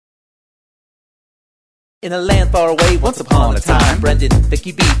In a land far away, once upon a time, Brendan,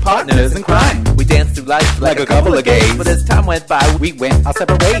 Vicky B, partners in crime. We danced through life like a couple of gays. But as time went by, we went our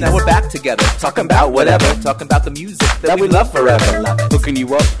separate ways. Now we're back together, talking about whatever. Talking about the music that we love forever. Hooking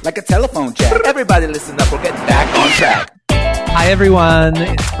you up like a telephone jack. Everybody listen up, we're getting back on track. Hi everyone,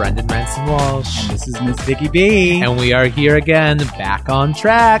 it's Brendan Ransom Walsh. And this is Miss Vicky B. And we are here again, back on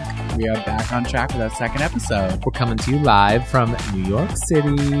track. We are back on track with our second episode. We're coming to you live from New York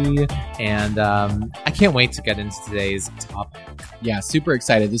City. And I can't wait to get into today's topic. Yeah, super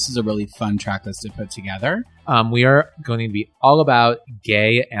excited. This is a really fun track list to put together. We are going to be all about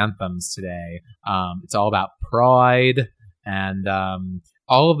gay anthems today. It's all about pride and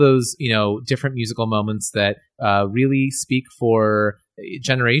all of those, different musical moments that really speak for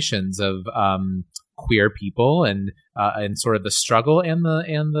generations of queer people and sort of the struggle and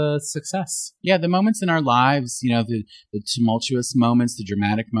the success. Yeah, the moments in our lives, the tumultuous moments, the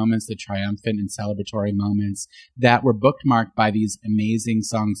dramatic moments, the triumphant and celebratory moments that were bookmarked by these amazing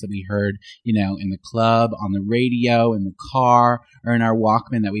songs that we heard, in the club, on the radio, in the car, or in our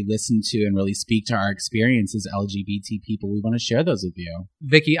Walkman that we listen to and really speak to our experience as LGBT people. We want to share those with you.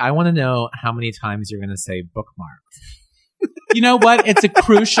 Vicky, I want to know how many times you're going to say bookmark. You know what? It's a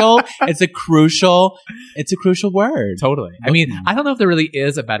crucial word. Totally. I mean, I don't know if there really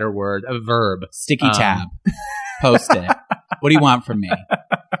is a better word, a verb. Sticky tab. Post it. What do you want from me?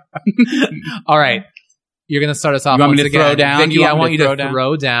 All right. You're going to start us off. You want me to throw down? Vicky, I want you to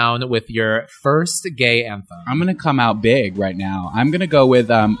throw down with your first gay anthem. I'm going to come out big right now. I'm going to go with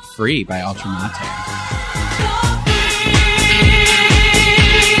Free by Alternate.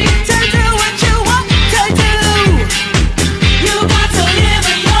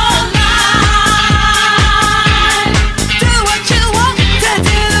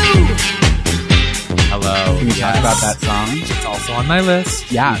 Talk about that song. It's also on my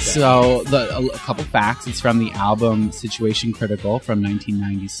list. Yeah, so a couple facts. It's from the album Situation Critical from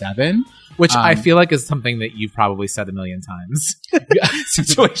 1997. Which I feel like is something that you've probably said a million times.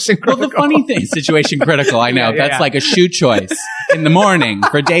 Situation Critical. Well, the funny thing, Situation Critical, I know. That's like a shoe choice in the morning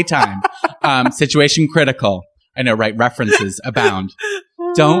for daytime. Situation Critical. I know, right? References abound.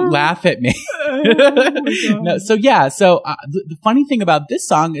 Don't laugh at me. No, the funny thing about this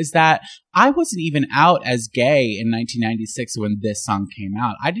song is that I wasn't even out as gay in 1996 when this song came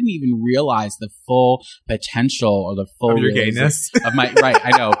out. I didn't even realize the full potential or the full of your gayness of my right.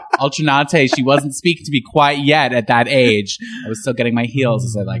 I know Alternate. She wasn't speaking to me quite yet at that age. I was still getting my heels,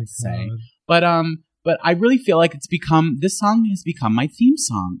 as I like to say. But I really feel like this song has become my theme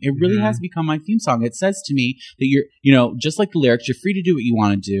song. It really has become my theme song. It says to me that you're, just like the lyrics, you're free to do what you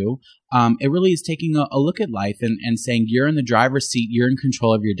want to do. It really is taking a look at life and saying you're in the driver's seat, you're in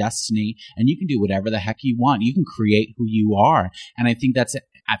control of your destiny, and you can do whatever the heck you want. You can create who you are. And I think that's at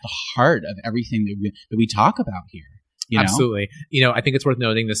the heart of everything that we talk about here. Absolutely. I think it's worth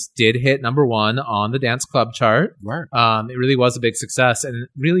noting this did hit number 1 on the dance club chart. Right. It really was a big success and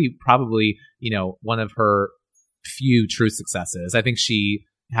really probably, one of her few true successes. I think she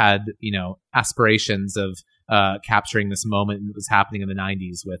had, aspirations of capturing this moment that was happening in the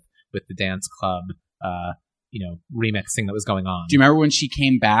 90s with the dance club, remixing that was going on. Do you remember when she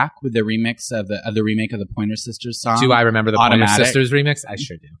came back with the remix of the remake of the Pointer Sisters song? Do I remember the Pointer Sisters remix? I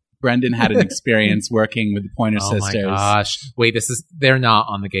sure do. Brendan had an experience working with the Pointer Sisters. Oh my gosh. Wait, they're not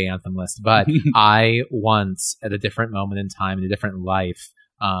on the gay anthem list, but I once, at a different moment in time, in a different life,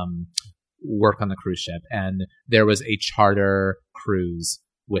 worked on the cruise ship, and there was a charter cruise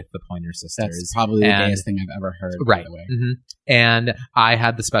with the Pointer Sisters. That's probably the gayest thing I've ever heard, right. by the way. Mm-hmm. And I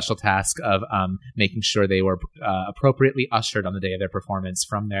had the special task of making sure they were appropriately ushered on the day of their performance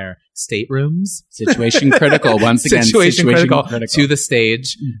from their staterooms. Situation Critical, once again. Situation critical to the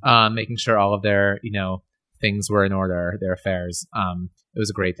stage, making sure all of their, things were in order, their affairs. It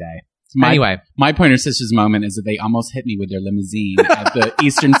was a great day. Anyway, my Pointer Sisters moment is that they almost hit me with their limousine at the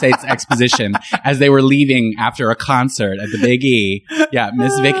Eastern States Exposition as they were leaving after a concert at the Big E. Yeah,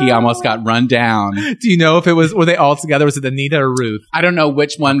 Miss Vicky almost got run down. Do you know if were they all together? Was it Anita or Ruth? I don't know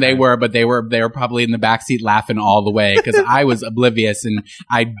which one they were, but they were probably in the backseat laughing all the way because I was oblivious and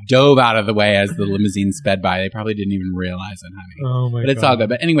I dove out of the way as the limousine sped by. They probably didn't even realize it, honey. Oh my God. But it's all good.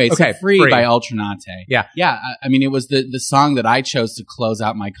 But anyway, okay, so Free by Alternate. Yeah. Yeah. I mean, it was the song that I chose to close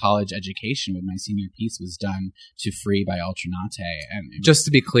out my college education with. My senior piece was done to Free by Alternate. And just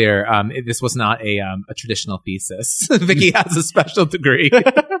to be clear, this was not a traditional thesis. Vicky has a special degree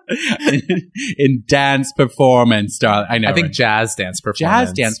in dance performance. Darling. I know. I think jazz dance performance.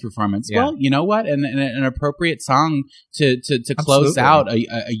 Jazz dance performance. Yeah. Well, you know what? And an appropriate song to close out a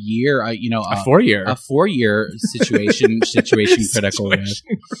year. A 4-year. A 4-year situation critical.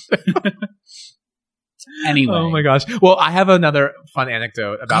 Anyway. Oh my gosh. Well, I have another fun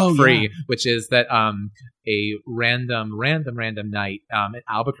anecdote about Free, yeah. which is that a random night at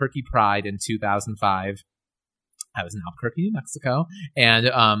Albuquerque Pride in 2005. I was in Albuquerque, New Mexico, and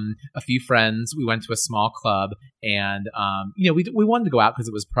a few friends. We went to a small club, and we wanted to go out because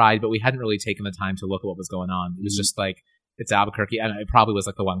it was Pride, but we hadn't really taken the time to look at what was going on. It was just like, it's Albuquerque, and it probably was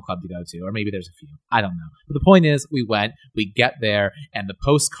like the one club to go to, or maybe there's a few. I don't know. But the point is, we went, we get there, and the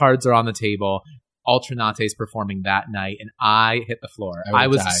postcards are on the table. Ultranate's performing that night, and I hit the floor. I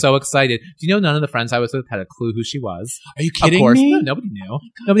was so excited. Do you know none of the friends I was with had a clue who she was? Are you kidding Of course, me? no, nobody knew.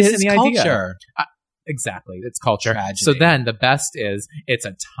 Nobody had any idea. Culture. Exactly. It's culture. Tragedy. So then the best is it's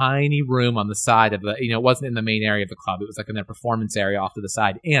a tiny room on the side of the, it wasn't in the main area of the club. It was like in their performance area off to the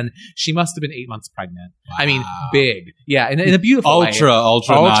side. And she must have been 8 months pregnant. Wow. I mean, big. Yeah. In a beautiful way. Ultra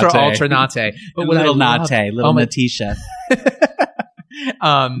Nate. But little Nate, little Natisha.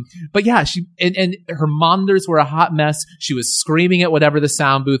 But yeah, she and her monitors were a hot mess. She was screaming at whatever the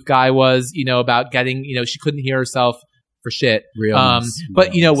sound booth guy was, about getting, she couldn't hear herself for shit.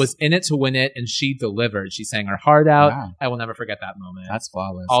 But was in it to win it, and she delivered. She sang her heart out. Wow. I will never forget that moment. That's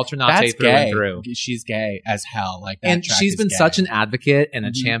flawless. Ultranate through and through. She's gay as hell. Like that. And she's been such an advocate and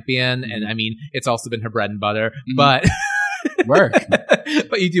a champion. And I mean, it's also been her bread and butter. But work.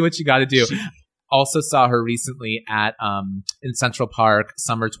 But you do what you got to do. Also saw her recently at in Central Park,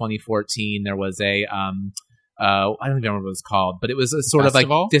 summer 2014. There was a I don't even remember what it was called, but it was a sort of like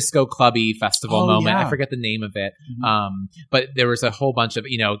disco clubby festival moment. Yeah. I forget the name of it. But there was a whole bunch of,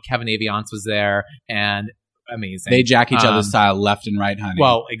 Kevin Aviance was there, and amazing. They jack each other's style left and right, honey.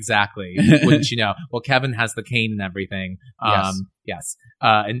 Well, exactly. Wouldn't you know? Well, Kevin has the cane and everything. Yes.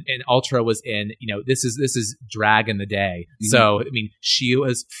 And Ultra was in, this is drag in the day. So, I mean, she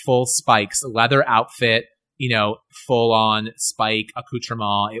was full spikes, leather outfit, full on spike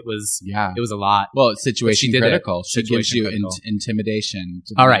accoutrement. It was a lot. Well, it's situation critical. She gives you intimidation.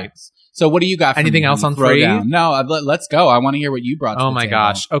 All right. So what do you got? Anything else on Free? No, let's go. I want to hear what you brought to the table.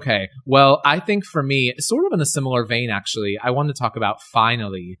 Gosh. Okay. Well, I think for me, sort of in a similar vein, actually, I wanted to talk about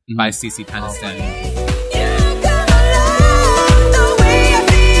Finally by CeCe Peniston.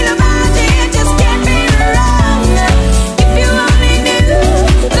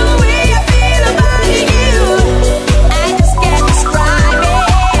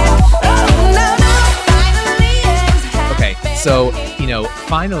 So,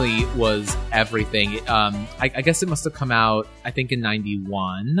 Finally was everything. I guess it must have come out, I think, in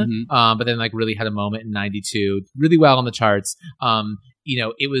 91, but then really had a moment in 92, really well on the charts.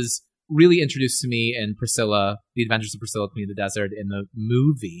 It was really introduced to me in Priscilla, The Adventures of Priscilla, Queen of the Desert, in the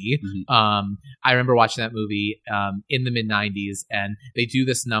movie. I remember watching that movie in the mid-90s, and they do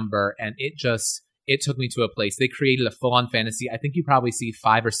this number, and it took me to a place. They created a full-on fantasy. I think you probably see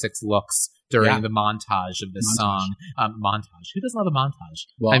 5 or 6 looks during the montage of this song. Montage. Who doesn't love a montage?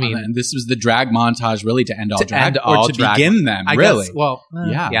 Well, I mean, this was the drag montage, really, to end all drag, drag. Begin them, really. Guess, well,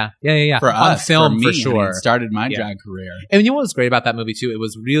 yeah. For us, on film, for me, for sure. It started my drag career. And what was great about that movie too? It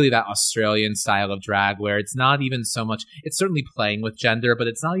was really that Australian style of drag, where it's not even so much. It's certainly playing with gender, but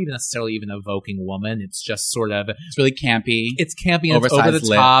it's not even necessarily even evoking woman. It's just sort of. It's really campy. It's campy and it's over the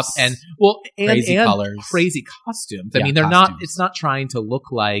top, and crazy colors, crazy costumes. I mean, they're not. It's not trying to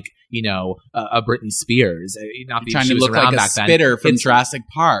look like a Britney Spears. Not trying to look like a spitter from Jurassic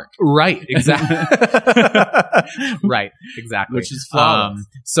Park. Right, exactly. Right, exactly. Which is flawless.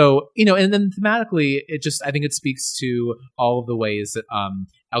 So, and then thematically, I think it speaks to all of the ways that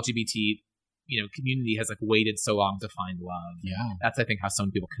LGBT community has waited so long to find love. Yeah. That's, I think, how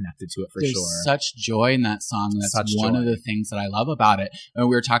some people connected to it for There's sure. Such joy in that song. That's one of the things that I love about it. And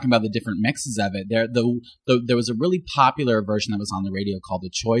we were talking about the different mixes of it. There was a really popular version that was on the radio called the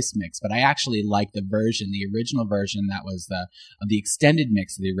Choice Mix, but I actually like the original version that was the extended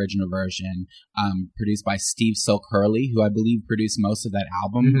mix of the original version, produced by Steve Silk Hurley, who I believe produced most of that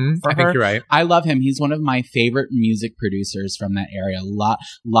album for her. I think you're right. I love him. He's one of my favorite music producers from that area. Lot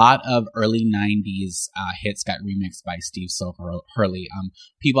of early 90s hits got remixed by Steve Silk Hurley.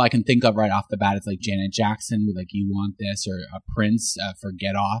 People I can think of right off the bat, it's like Janet Jackson with You Want This, or Prince for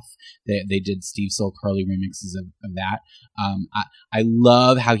Get Off. They did Steve Silk Hurley remixes of that. I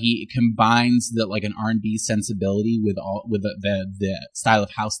love how he combines an R&B sensibility with the style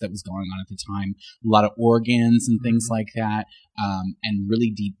of house that was going on at the time. A lot of organs and things like that, and really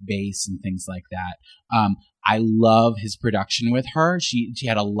deep bass and things like that. I love his production with her. She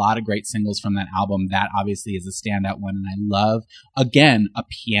had a lot of great singles from that album. That obviously is a standout one. And I love, again, a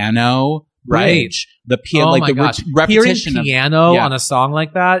piano bridge. Oh like my the gosh. repetition Hearing of piano Yeah. on a song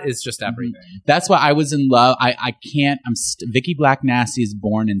like that is just everything. That's why I was in love. I can't. Vicky Black Nasty is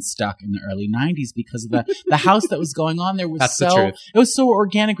born and stuck in the early '90s because of the house that was going on there was That's the truth. It was so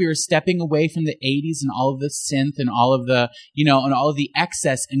organic. We were stepping away from the '80s and all of the synth and all of the and all of the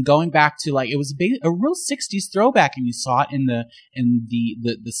excess and going back to like it was a real '60s throwback, and you saw it in the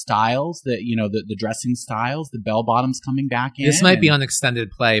styles, the dressing styles, the bell bottoms coming back in. This might be on extended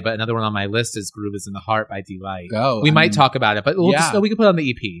play, but another one on my list is "Groove Is in the Heart" by Delight. Go. We might talk about it, but we can put it on the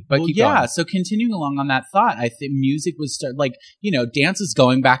EP. But keep going. So continuing along on that thought, I think music was dance was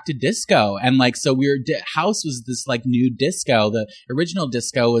going back to disco, and like so house was this like new disco. The original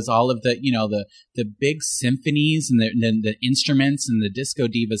disco was all of the the big symphonies and the instruments and the disco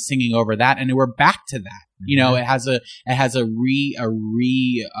divas singing over that, and we're back to that. It has a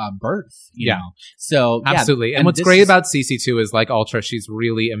birth. You know, so absolutely. Yeah, and what's great about CC2 is like Ultra, she's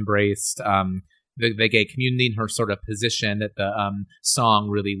really embraced the gay community and her sort of position that the song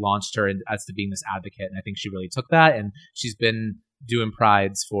really launched her as to being this advocate. And I think she really took that, and she's been doing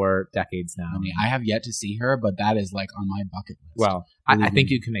prides for decades now. I mean, I have yet to see her, but that is like on my bucket list. Well, I think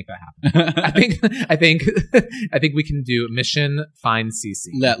you can make that happen. I think we can do mission find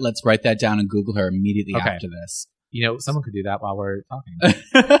CC. Let's write that down and Google her immediately after this. Someone could do that while we're talking.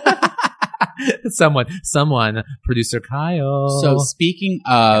 someone, producer Kyle. So speaking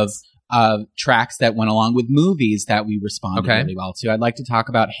of tracks that went along with movies that we responded really well to, I'd like to talk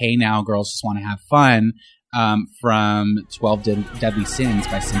about "Hey Now, Girls Just Want to Have Fun" from 12 Deadly Sins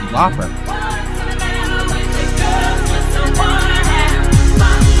by Cyndi Lauper.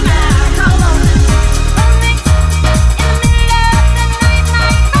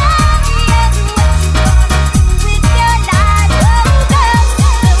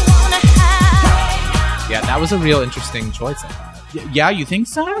 Yeah, that was a real interesting choice, I thought. Yeah, you think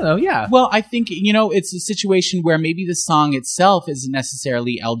so? I don't know, yeah. Well, I think, it's a situation where maybe the song itself isn't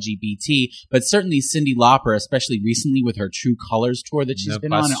necessarily LGBT, but certainly Cyndi Lauper, especially recently with her True Colors tour that she's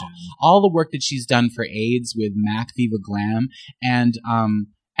been on, all the work that she's done for AIDS with Mac Viva Glam, and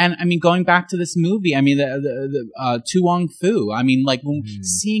I mean, going back to this movie, I mean, the Tu Wong Fu. I mean, like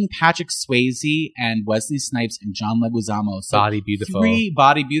seeing Patrick Swayze and Wesley Snipes and John Leguizamo, so Body Beautiful,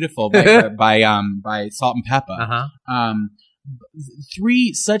 Body Beautiful by Salt and Pepper.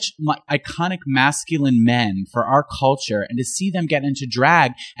 Three such iconic masculine men for our culture, and to see them get into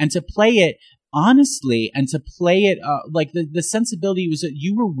drag and to play it honestly and to play it like the sensibility was that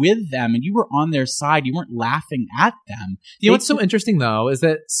you were with them and you were on their side. You weren't laughing at them. You know what's so interesting though is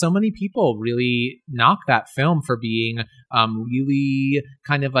that so many people really knock that film for being really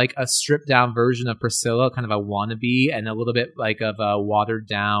kind of like a stripped down version of Priscilla, kind of a wannabe, and a little bit like of a watered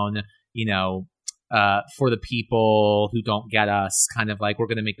down, for the people who don't get us, kind of like we're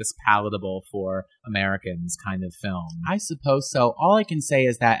going to make this palatable for Americans kind of film. I suppose so. All I can say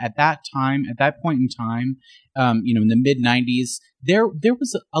is that at that point in time, in the mid 90s, there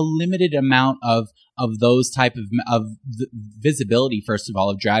was a limited amount of those type of visibility, first of all,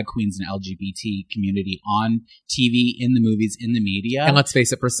 of drag queens and LGBT community on TV, in the movies, in the media. And let's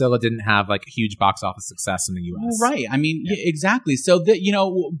face it, Priscilla didn't have like huge box office success in the US. Right. I mean, exactly. So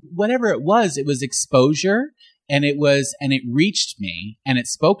whatever it was exposure. And it reached me and it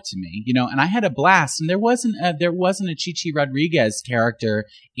spoke to me, and I had a blast. And there wasn't a Chichi Rodriguez character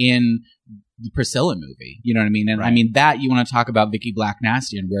in the Priscilla movie. You know what I mean? And right. I mean, that you want to talk about Vicky Black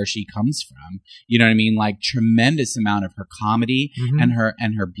Nasty and where she comes from. You know what I mean? Like tremendous amount of her comedy and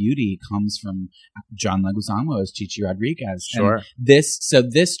her beauty comes from John Leguizamo as Chichi Rodriguez. Sure.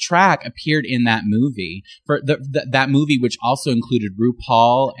 And this track appeared in that movie for that movie, which also included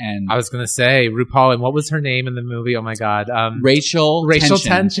RuPaul and I was going to say RuPaul, and what was her name in the movie? Oh my God. Rachel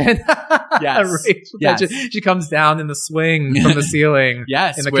Tension. Yes. Rachel Tension. She comes down in the swing from the ceiling.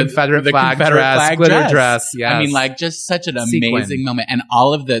 Yes. In the Confederate flag dress, glitter dress. Yes. I mean, like just such an amazing moment. And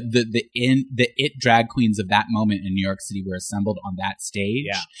all of the it drag queens of that moment in New York City were assembled on that stage.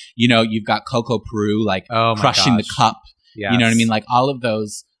 Yeah. You've got Coco Peru, like crushing the cup. Yes. You know what I mean? Like all of the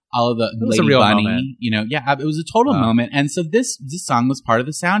Lady Bunny, moment. It was a total moment. And so this song was part of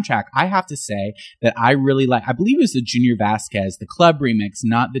the soundtrack. I have to say that I really I believe it was the Junior Vasquez, the club remix,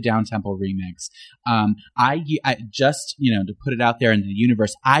 not the Downtempo remix. I just, to put it out there into the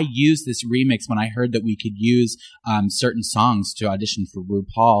universe, I used this remix when I heard that we could use certain songs to audition for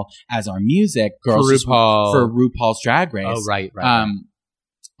RuPaul as our music. For RuPaul's Drag Race. Oh, right.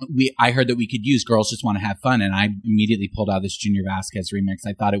 I heard that we could use Girls Just Want to Have Fun, and I immediately pulled out this Junior Vasquez remix.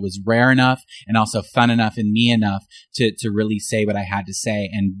 I thought it was rare enough and also fun enough and me enough to really say what I had to say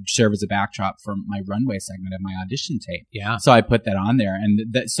and serve as a backdrop for my runway segment of my audition tape. Yeah. So I put that on there.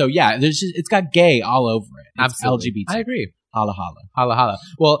 And so yeah, it's got gay all over it. It's Absolutely. LGBT. I agree. Holla holla. Holla holla.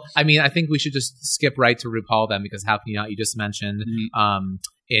 Well, I mean, I think we should just skip right to RuPaul then, because How Can You Not, you just mentioned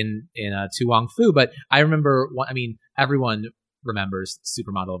in Tu Wong Fu. But I remember, everyone remembers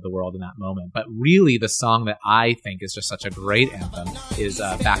Supermodel of the World in that moment. But really, the song that I think is just such a great anthem is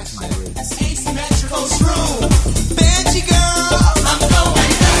Back to My Roots. Fancy girl, I'm going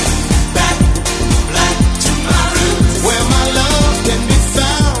back to my roots, where my love can be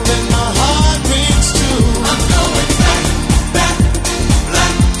found and my heart beats true. I'm going back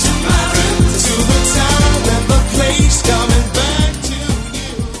to my roots, to the time and the place, coming back to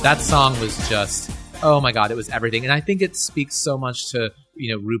you. That song was just, oh my God, it was everything. And I think it speaks so much to,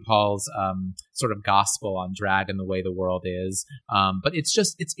 RuPaul's sort of gospel on drag and the way the world is. But it's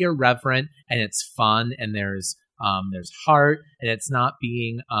irreverent and it's fun, and there's heart, and it's not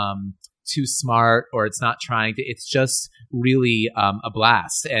being too smart, or it's not trying to, it's just really a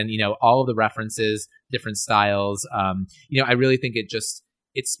blast. And, all of the references, different styles, I really think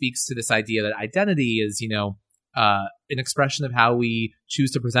it speaks to this idea that identity is, an expression of how we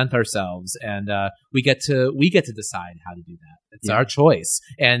choose to present ourselves, and we get to decide how to do that. It's our choice,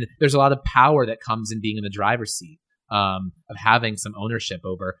 and there's a lot of power that comes in being in the driver's seat, of having some ownership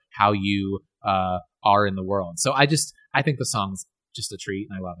over how you are in the world. So I think the song's just a treat,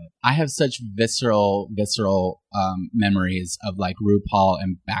 and I love it. I have such visceral memories of like RuPaul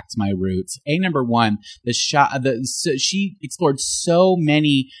and Back to My Roots. Number one, she explored so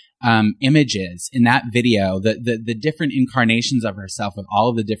many images in that video, the different incarnations of herself with all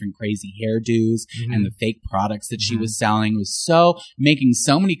of the different crazy hairdos and the fake products that she was selling, was so making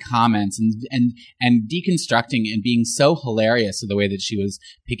so many comments and deconstructing and being so hilarious of the way that she was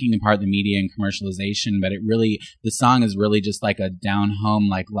picking apart the media and commercialization. But the song is really just like a down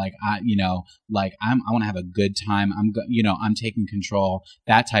home, I want to have a good time. I'm taking control,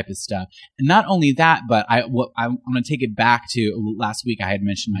 that type of stuff. And not only that, but I'm going to take it back to last week. I had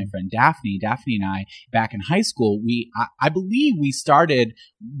mentioned my friend Daphne and I, back in high school, I believe we started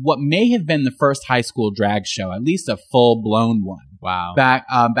what may have been the first high school drag show, at least a full blown one. Wow. Back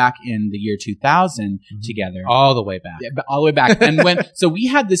in the year 2000 together. All the way back. Yeah, all the way back. And so we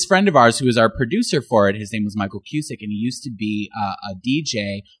had this friend of ours who was our producer for it. His name was Michael Cusick, and he used to be a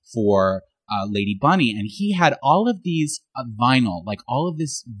DJ for Lady Bunny, and he had all of these vinyl, like all of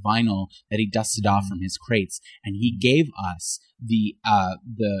this vinyl that he dusted off from his crates, and he gave us the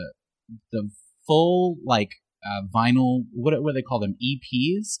full vinyl, what do they call them,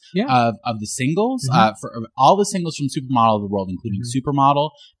 EPs of the singles, for all the singles from Supermodel of the World, including Supermodel,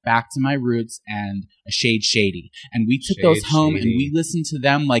 Back to My Roots, and A Shade Shady. And we took those home and we listened to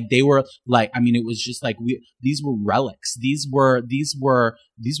them like they were it was just like these were relics. These were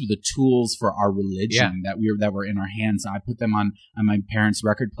the tools for our religion that were in our hands. I put them on my parents'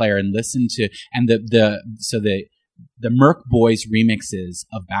 record player and listened to, and the Merc Boys remixes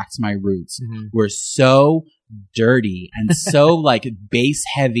of Back to My Roots were so dirty and so bass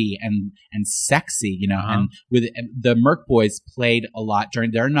heavy and sexy, and with the Merc Boys played a lot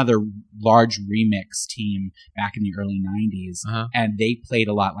they're another large remix team back in the early 90s, and they played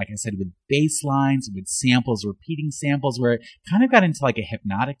a lot, like I said, with bass lines, with samples, repeating samples, where it kind of got into a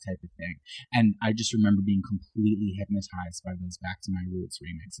hypnotic type of thing. And I just remember being completely hypnotized by those Back to My Roots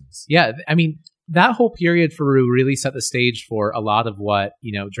remixes. Yeah, I mean, that whole period for Ru really set the stage for a lot of what,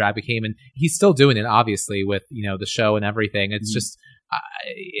 drag became. And he's still doing it, obviously, with, the show and everything. It's just,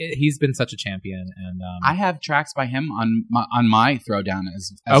 he's been such a champion. And I have tracks by him on my throwdown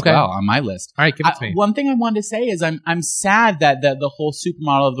as well, on my list. All right, give it to me. One thing I wanted to say is I'm sad that the whole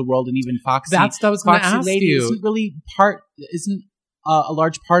Supermodel of the World and even Foxy, that's what I was going to ask Lady you. isn't a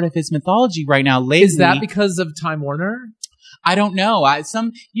large part of his mythology right now. Lately, is that because of Time Warner? I don't know.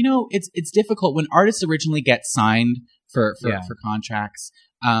 It's difficult when artists originally get signed for contracts.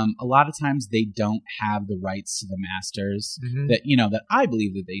 A lot of times they don't have the rights to the masters that I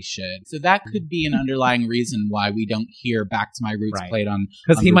believe that they should. So that could be an underlying reason why we don't hear Back to My Roots played on,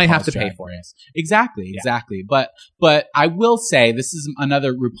 because he might have to Drag pay for it. Race. Exactly. But I will say this is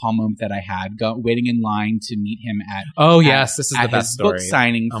another RuPaul moment that I had waiting in line to meet him at. Oh yes, this is the best story. Book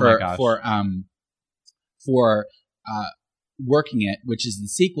signing for Working It, which is the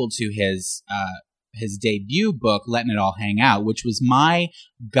sequel to his debut book, Letting It All Hang Out, which was my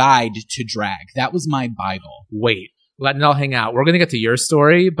guide to drag. That was my Bible. Wait, Letting It All Hang Out. We're going to get to your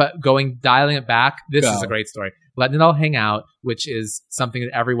story, but dialing it back, this is a great story. Letting It All Hang Out, which is something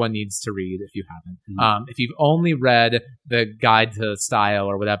that everyone needs to read if you haven't. Mhm. If you've only read the Guide to Style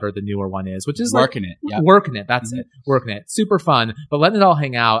or whatever the newer one is, which is Working It. Yeah. Working It. That's Mhm. it. Working It. Super fun. But Letting It All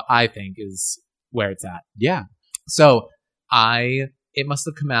Hang Out, I think, is where it's at. Yeah. So it must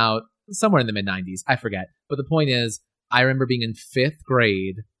have come out somewhere in the mid 90s. I forget. But the point is, I remember being in 5th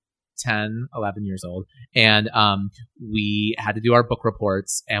grade, 10, 11 years old. And we had to do our book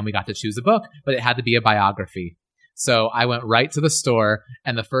reports and we got to choose a book, but it had to be a biography. So I went right to the store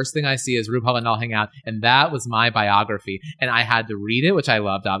and the first thing I see is RuPaul and I'll Hang Out. And that was my biography. And I had to read it, which I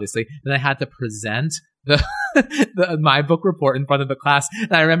loved, obviously. Then I had to present my book report in front of the class.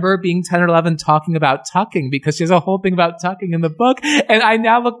 And I remember being 10 or 11 talking about tucking because she has a whole thing about tucking in the book. And I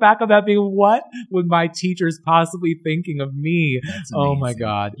now look back on that being, what would my teachers possibly thinking of me? That's Oh my amazing.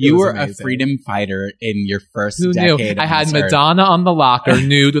 God. It You was were amazing. a freedom fighter in your first Who decade. knew? of I had this earth. Madonna on the locker,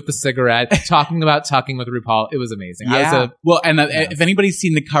 nude with the cigarette, talking about tucking with RuPaul. It was amazing. Yeah. Yeah. If anybody's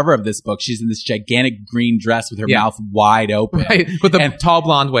seen the cover of this book, she's in this gigantic green dress with her Yeah. mouth wide open. Right, with the And- tall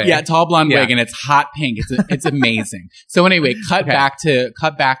blonde wig. Yeah, tall blonde Yeah. wig, and it's hot pink. It's amazing. So anyway, cut Okay. back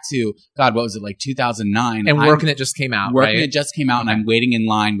to God, what was it, like 2009? And Working It just came out, Working right? It just came out, and I'm waiting in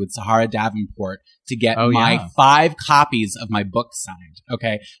line with Sahara Davenport to get Oh, my yeah. 5 copies of my book signed.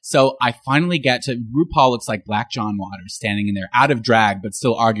 Okay, so I finally get to. RuPaul looks like Black John Waters standing in there, out of drag, but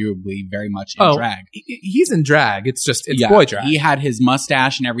still arguably very much in drag. He's in drag. It's Yeah, boy drag. He had his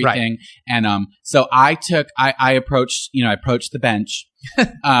mustache and everything, and so I approached the bench,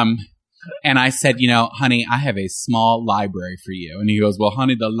 and I said, honey, I have a small library for you, and he goes, well,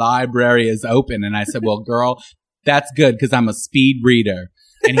 honey, the library is open, and I said, well, girl, that's good because I'm a speed reader.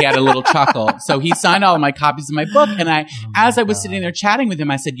 And he had a little chuckle. So he signed all of my copies of my book. And as I was sitting there chatting with him,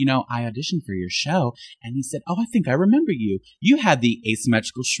 I said, I auditioned for your show. And he said, oh, I think I remember you. You had the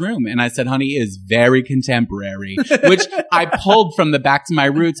asymmetrical shroom. And I said, honey, it is very contemporary, which I pulled from the Back to My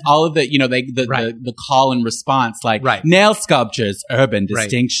Roots, all of the, the call and response, like nail sculptures, urban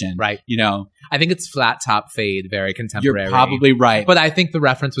distinction. Right. I think it's flat top fade, very contemporary. You're probably right. But I think the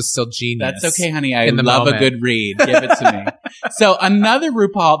reference was still genius. That's okay, honey. I in the love moment. a good read. Give it to me. So another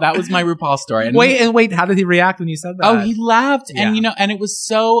RuPaul, that was my RuPaul story. And wait, how did he react when you said that? Oh, he laughed. Yeah. And, and it was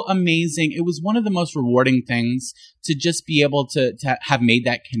so amazing. It was one of the most rewarding things to just be able to have made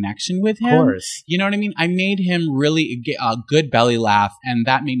that connection with him. Of course. You know what I mean? I made him really get a good belly laugh, and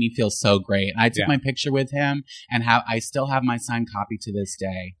that made me feel so great. And I took my picture with him, and I still have my signed copy to this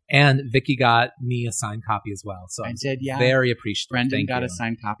day. And Vicky got me a signed copy as well. So I did, yeah. Very appreciative. Brendan Thank got you. a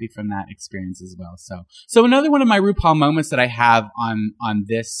signed copy from that experience as well. So another one of my RuPaul moments that I have on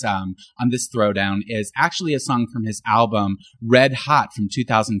this throwdown is actually a song from his album Red Hot from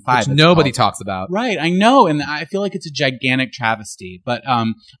 2005. Which nobody talks about. Right, I know, and I feel like it's a gigantic travesty. But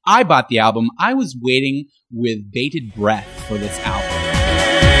I bought the album. I was waiting with bated breath for this album.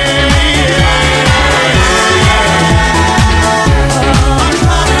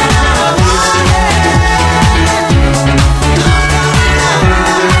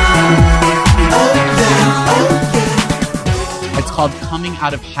 It's called Coming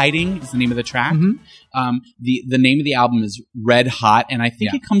Out of Hiding is the name of the track. Mm-hmm. The name of the album is Red Hot, and I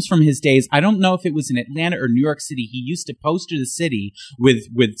think it comes from his days. I don't know if it was in Atlanta or New York City. He used to poster the city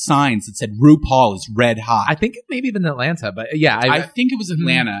with signs that said RuPaul is red hot. I think it may be in Atlanta, but yeah. I think it was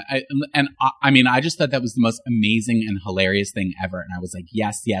Atlanta. I just thought that was the most amazing and hilarious thing ever. And I was like,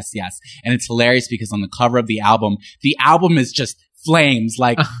 yes, yes, yes. And it's hilarious because on the cover of the album is just flames.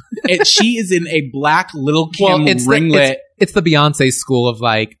 Like she is in a black Little Kim ringlet. It's the Beyonce school of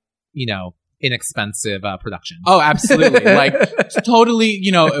inexpensive production. Oh, absolutely. Like totally,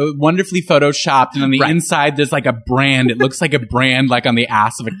 wonderfully photoshopped. And on the inside, there's like a brand. It looks like a brand like on the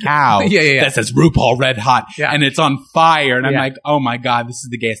ass of a cow. Yeah. That says RuPaul Red Hot. Yeah. And it's on fire. And I'm like, oh my God, this is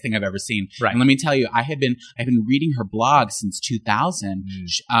the gayest thing I've ever seen. Right. And let me tell you, I've been reading her blog since 2000.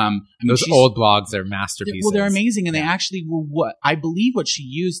 Those old blogs are masterpieces. Well, they're amazing. And they actually were what she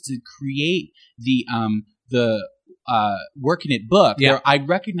used to create the Working It book. Yeah. I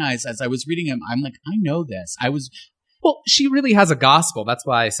recognized as I was reading them, I'm like, I know this. Well, she really has a gospel. That's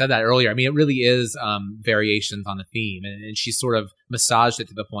why I said that earlier. I mean, it really is variations on a theme, and she sort of massaged it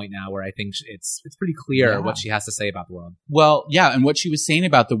to the point now where I think it's pretty clear what she has to say about the world. Well, yeah, and what she was saying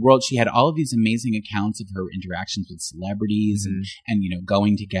about the world, she had all of these amazing accounts of her interactions with celebrities, and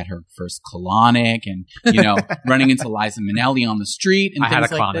going to get her first colonic, and running into Liza Minnelli on the street, and I had a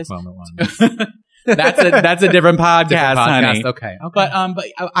things like chronic this. moment once. That's a different podcast, honey. Okay. But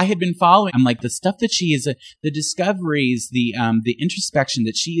I had been following. I'm like, the stuff that she is, the discoveries, the introspection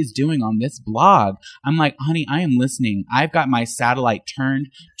that she is doing on this blog. I'm like, honey, I am listening. I've got my satellite turned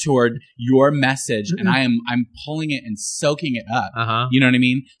toward your message, and I'm pulling it and soaking it up. You know what I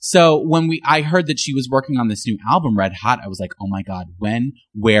mean? So when I heard that she was working on this new album, Red Hot, I was like, oh my God, when,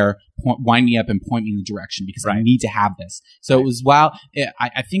 where, wind me up and point me in the direction, because I need to have this. So it was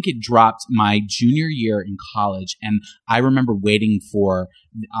I think it dropped my junior year in college, and I remember waiting for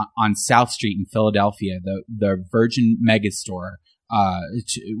on South Street in Philadelphia, the Virgin Megastore.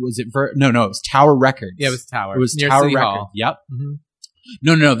 Was it no, it was Tower Records. Yeah, it was Tower. It was near Tower City Records. Hall. Yep.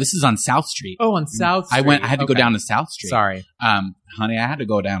 No, this is on South Street. Oh, on South Street. I had to go down to South Street. Sorry. Honey, I had to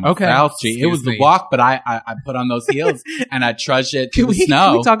go down to South Street. Excuse it was me. the walk, but I put on those heels and I trudged it to the snow.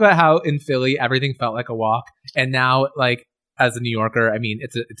 Can we talk about how in Philly everything felt like a walk, and now, like, as a New Yorker, I mean,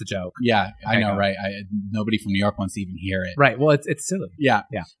 it's a joke. Yeah, I know, go. right? Nobody from New York wants to even hear it. Right. Well, it's silly. Yeah.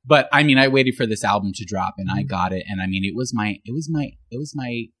 But I mean, I waited for this album to drop, and I got it. And I mean, it was my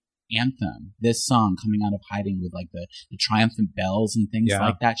anthem. This song coming out of hiding with like the triumphant bells and things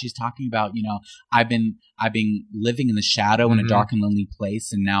like that. She's talking about, I've been living in the shadow in a dark and lonely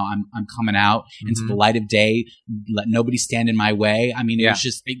place, and now I'm coming out into the light of day. Let nobody stand in my way. I mean, it was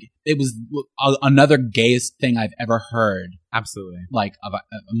just it was another gayest thing I've ever heard. Absolutely. Like of a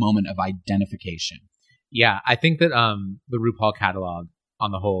moment of identification. Yeah, I think that the RuPaul catalog on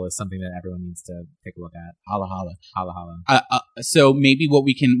the whole is something that everyone needs to take a look at. Holla holla. Holla holla. So maybe what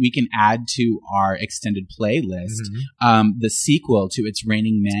we can add to our extended playlist, the sequel to It's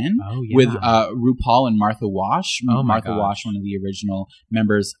Raining Men with RuPaul and Martha Wash. Martha Wash, one of the original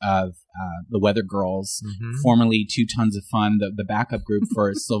members of the Weather Girls, formerly 2 Tons of Fun, the backup group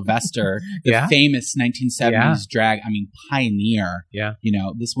for Sylvester, the famous 1970s drag, pioneer. Yeah.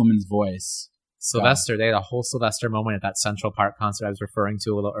 This woman's voice. Sylvester, they had a whole Sylvester moment at that Central Park concert I was referring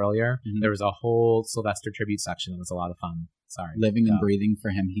to a little earlier. There was a whole Sylvester tribute section. It was a lot of fun. Sorry. Living and breathing for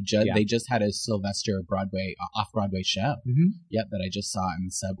him. They just had a Sylvester off-Broadway show. Yep, that I just saw in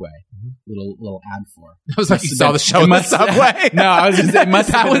the subway. Little ad for. I was like, you saw the show in the subway? No, I was just saying,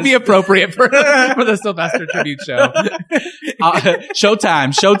 that would be appropriate for the Sylvester tribute show.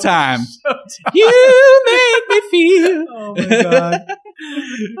 Showtime. You make me feel. Oh my God.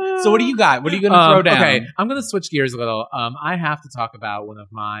 So what do you got? What are you going to throw down? Okay, I'm going to switch gears a little. I have to talk about one of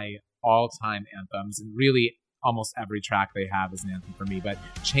my all-time anthems, and really almost every track they have is an anthem for me, but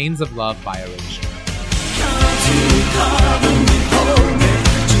Chains of Love by Erasure.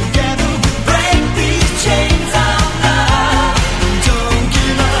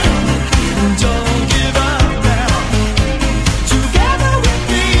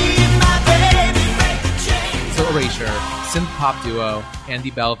 So Erasure, synth pop duo,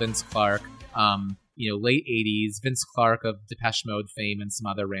 Andy Bell, Vince Clarke, late 80s, Vince Clarke of Depeche Mode fame and some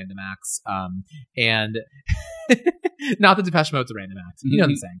other random acts. And not that Depeche Mode's a random act. You know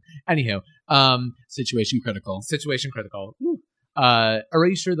what I'm saying. Anywho. Situation critical.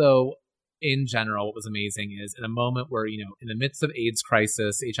 Erasure, though, in general, what was amazing is in a moment where, in the midst of AIDS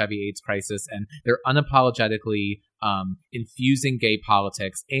crisis, HIV/AIDS crisis, and they're unapologetically infusing gay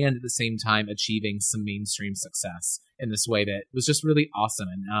politics and at the same time achieving some mainstream success in this way that was just really awesome.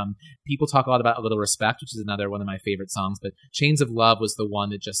 And people talk a lot about A Little Respect, which is another one of my favorite songs, but Chains of Love was the one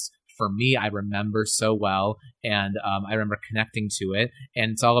that just, for me, I remember so well, and I remember connecting to it.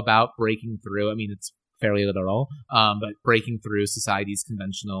 And it's all about breaking through. I mean, it's fairly literal, but breaking through society's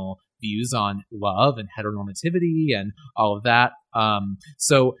conventional views on love and heteronormativity and all of that.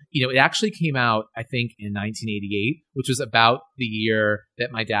 So, it actually came out, I think, in 1988, which was about the year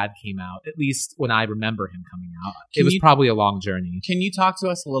that my dad came out, at least when I remember him coming out. It was probably a long journey. Can you talk to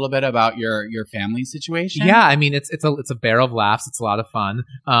us a little bit about your family situation? Yeah, I mean, it's a barrel of laughs. It's a lot of fun.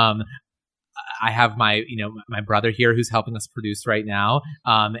 I have my brother here who's helping us produce right now,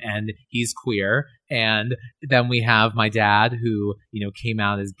 and he's queer. And then we have my dad who, came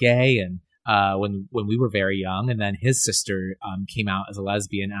out as gay and when we were very young, and then his sister came out as a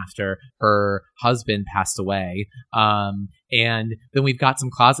lesbian after her husband passed away. And then we've got some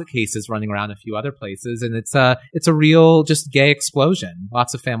closet cases running around a few other places, and it's a real just gay explosion.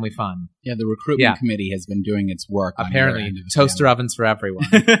 Lots of family fun. Yeah, the recruitment committee has been doing its work. Apparently, toaster ovens for everyone.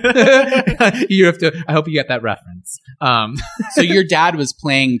 I hope you get that reference. So your dad was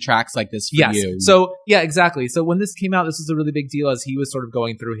playing tracks like this for you. So yeah, exactly. So when this came out, this was a really big deal as he was sort of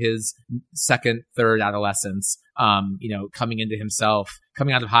going through his second, third adolescence, coming into himself.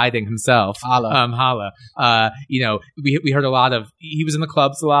 coming out of hiding himself. Hala. We heard a lot of, he was in the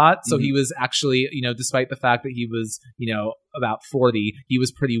clubs a lot. So he was actually, despite the fact that he was, about 40, he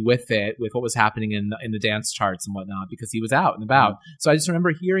was pretty with it, with what was happening in the dance charts and whatnot, because he was out and about. So I just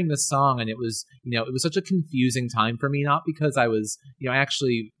remember hearing this song, and it was, it was such a confusing time for me, not because I was, I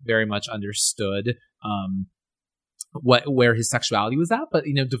actually very much understood, where his sexuality was at, but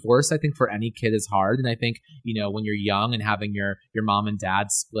divorce, I think, for any kid is hard. And I think when you're young and having your mom and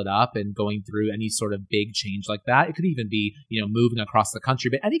dad split up and going through any sort of big change like that, it could even be moving across the country,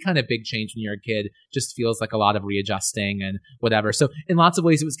 but any kind of big change when you're a kid just feels like a lot of readjusting and whatever. So in lots of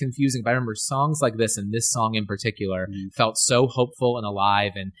ways it was confusing, but I remember songs like this, and this song in particular felt so hopeful and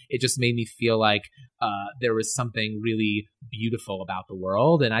alive, and it just made me feel like there was something really beautiful about the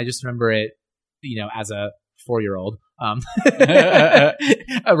world. And I just remember it as a 4-year-old,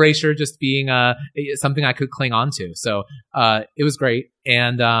 Erasure just being something I could cling on to. So it was great.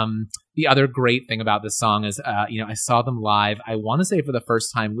 And the other great thing about this song is, I saw them live, I want to say for the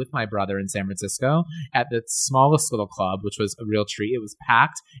first time with my brother in San Francisco at the smallest little club, which was a real treat. It was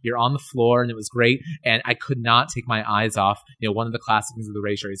packed. You're on the floor, and it was great. And I could not take my eyes off. One of the classic things of the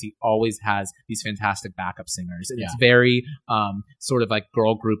Erasure is he always has these fantastic backup singers. And it's very sort of like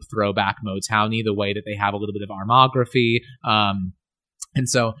girl group throwback Motown-y, the way that they have a little bit of armography. And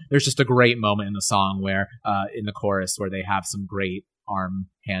so there's just a great moment in the song where, in the chorus, where they have some great arm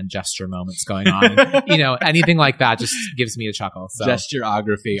hand gesture moments going on. Anything like that just gives me a chuckle. So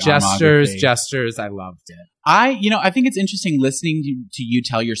Gesturography. Gestures. I loved it. I think it's interesting listening to you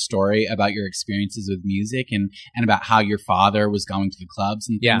tell your story about your experiences with music and about how your father was going to the clubs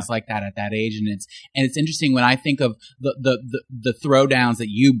and things like that at that age. And it's interesting when I think of the throwdowns that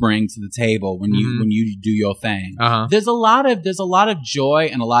you bring to the table when you do your thing. There's a lot of joy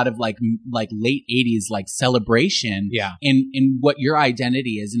and a lot of like late 80s like celebration in what your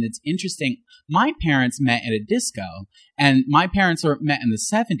identity is. And it's interesting. My parents met at a disco, and my parents met in the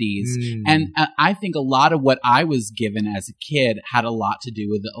 70s. And I think a lot of what I was given as a kid had a lot to do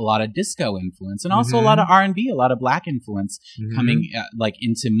with a lot of disco influence, and also a lot of R&B, a lot of black influence coming like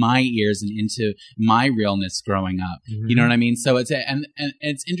into my ears and into my realness growing up. You know what I mean? So it's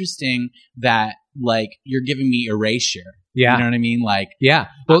interesting that like you're giving me Erasure. Yeah. You know what I mean? Like, yeah.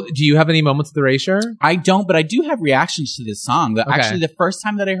 Well, do you have any moments with Erasure? I don't, but I do have reactions to this song. Actually, the first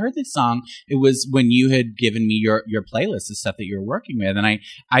time that I heard this song, it was when you had given me your playlist of stuff that you were working with. And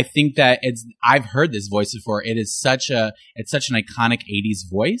I think that I've heard this voice before. It's such an iconic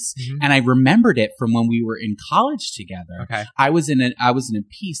 80s voice. And I remembered it from when we were in college together. Okay. I was in a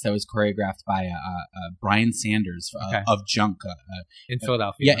piece that was choreographed by Brian Sanders of Junk. In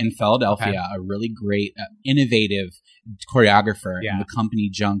Philadelphia. Yeah, in Philadelphia. A really great, innovative choreographer, and the company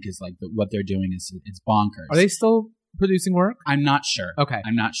Junk is like what they're doing is it's bonkers. Are they still producing work? I'm not sure. Okay,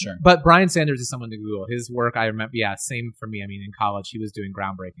 I'm not sure. But Brian Sanders is someone to Google. His work, I remember. Yeah, same for me. I mean, in college, he was doing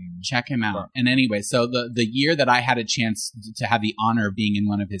groundbreaking. Check him out. And anyway, so the year that I had a chance to have the honor of being in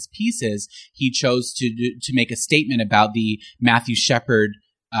one of his pieces, he chose to make a statement about the Matthew Shepard.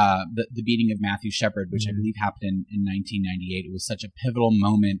 The beating of Matthew Shepard, which I believe happened in 1998. It was such a pivotal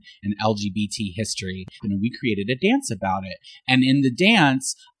moment in LGBT history. And we created a dance about it. And in the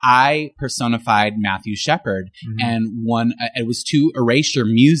dance, I personified Matthew Shepard. And it was to Erasure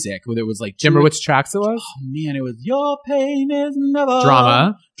music, where it was like... Do you remember which tracks it was? Oh, man, it was Your Pain Is Never...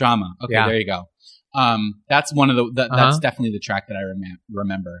 Drama. Okay, there you go. That's one of that's definitely the track that I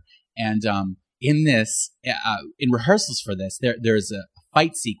remember. And in this, in rehearsals for this, there's a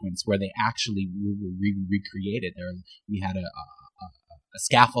fight sequence where they actually recreated. We had a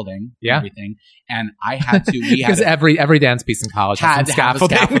scaffolding, everything, and I had to. Because every dance piece in college had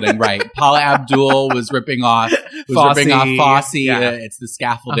scaffolding, right? Paula Abdul was ripping off Fosse. It's the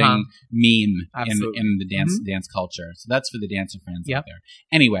scaffolding meme in the dance culture. So that's for the dancer fans out there.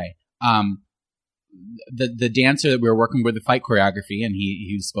 Anyway, the dancer that we were working with the fight choreography, and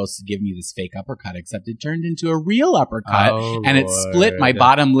he was supposed to give me this fake uppercut, except it turned into a real uppercut, and it split my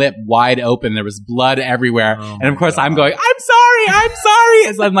bottom lip wide open. There was blood everywhere, and of course I'm going, I'm sorry,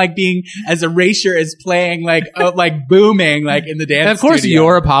 as I'm like as Erasure is playing like booming like in the dance. And of course studio.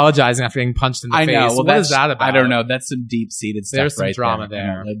 You're apologizing after getting punched in the face. I know. Well, what is that about? I don't know. That's some deep seated stuff. There's some right drama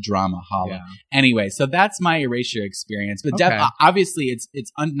there. Drama, holla. Yeah. Anyway, so that's my Erasure experience. But obviously,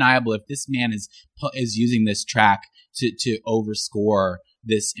 it's undeniable if this man is using this track to overscore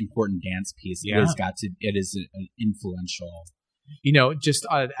this important dance piece. It is an influential. Just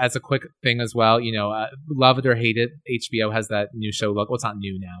as a quick thing as well, love it or hate it, HBO has that new show. Well, it's not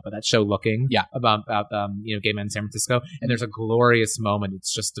new now, but that show Looking, about gay men in San Francisco, and there's a glorious moment.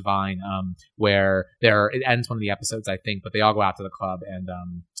 It's just divine, where it ends one of the episodes, I think, but they all go out to the club,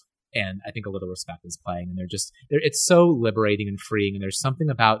 and I think A Little Respect is playing, and it's so liberating and freeing. And there's something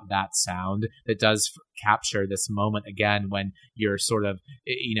about that sound that does capture this moment again when you're sort of,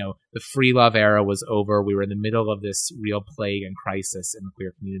 the free love era was over. We were in the middle of this real plague and crisis in the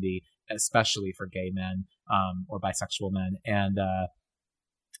queer community, especially for gay men, or bisexual men.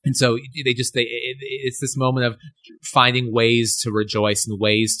 And so it's this moment of finding ways to rejoice and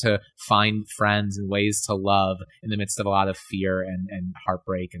ways to find friends and ways to love in the midst of a lot of fear and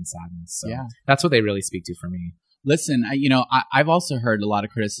heartbreak and sadness. So that's what they really speak to for me. Listen, I've also heard a lot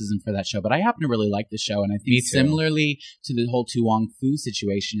of criticism for that show, but I happen to really like the show. And I think similarly to the whole Tu Wong Fu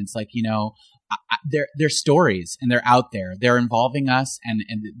situation, it's like, they're stories and they're out there. They're involving us, and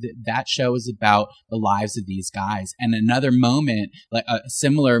that show is about the lives of these guys. And another moment, like a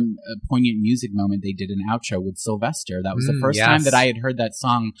similar poignant music moment, they did an outro with Sylvester. That was the first time that I had heard that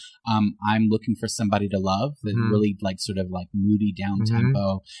song. I'm Looking for Somebody to Love. That really sort of moody down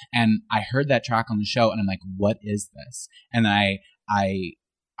tempo. And I heard that track on the show, and I'm like, what is this? And I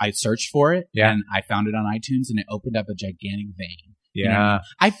searched for it, and I found it on iTunes, and it opened up a gigantic vein. Yeah.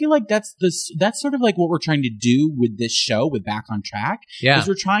 I feel like that's sort of like what we're trying to do with this show, with Back on Track. Yeah. Because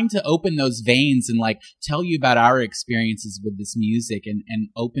we're trying to open those veins and tell you about our experiences with this music and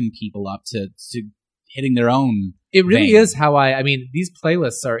open people up to hitting their own. It really vein. is how these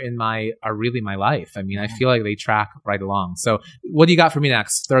playlists are really my life. I feel like they track right along. So what do you got for me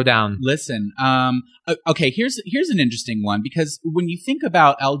next? Throw down. Listen, okay, here's an interesting one, because when you think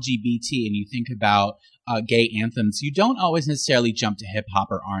about LGBT and you think about gay anthems, you don't always necessarily jump to hip hop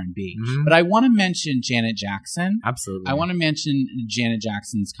or R&B. But I want to mention Janet Jackson. Absolutely. I want to mention Janet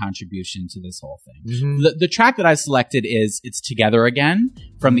Jackson's contribution to this whole thing. The track that I selected is It's Together Again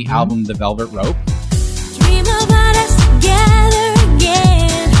from the album The Velvet Rope. Dream about us together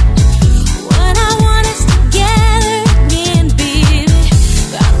again. What I want us together again, baby.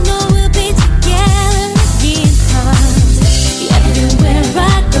 I know we'll be together again, 'cause everywhere I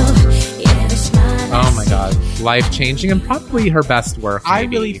go, every smile I Oh my God. Life-changing and probably her best work. I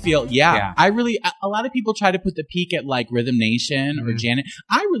maybe. really feel, a lot of people try to put the peak at Rhythm Nation or Janet.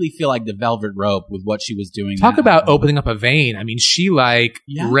 I really feel like The Velvet Rope with what she was doing. Talk about opening up a vein. She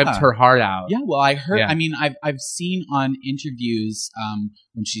ripped her heart out. Yeah, well, I heard. Yeah. I've seen on interviews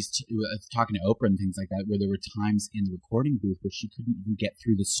when she's talking to Oprah and things like that, where there were times in the recording booth where she couldn't even get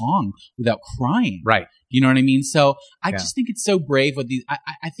through the song without crying. Right. You know what I mean? So I just think it's so brave with these.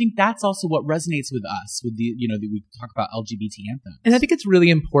 I think that's also what resonates with us, with the, that we talk about LGBT anthems. And I think it's really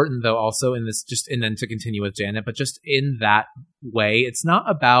important, though, also in this, and then to continue with Janet, but just in that way, it's not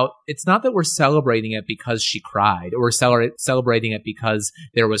that we're celebrating it because she cried, or we're celebrating it because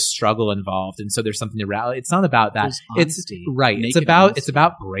there was struggle involved, and so there's something to rally. It's not about that. It's right. It's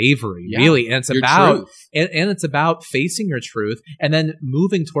about bravery, really, and it's about facing your truth and then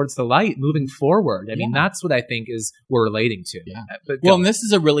moving towards the light, moving forward. I mean, that's what I think is we're relating to. Yeah. Well, and this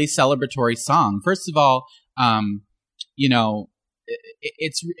is a really celebratory song. First of all,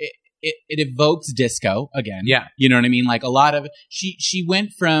 it evokes disco again. Yeah. You know what I mean? A lot of she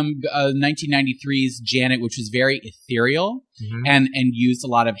went from 1993's Janet, which was very ethereal and used a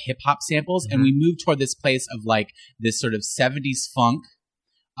lot of hip hop samples, and we moved toward this place of this sort of 70s funk.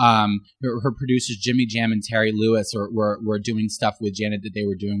 Her producers Jimmy Jam and Terry Lewis were doing stuff with Janet that they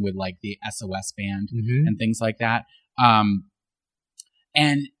were doing with the SOS band and things like that.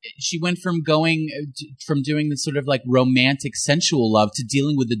 And she went from doing this sort of romantic, sensual love to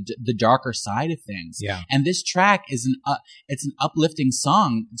dealing with the darker side of things. Yeah. And this track is it's an uplifting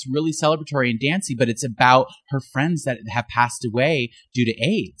song. It's really celebratory and dancey, but it's about her friends that have passed away due to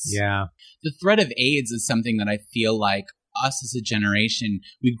AIDS. Yeah. The threat of AIDS is something that I feel like us as a generation,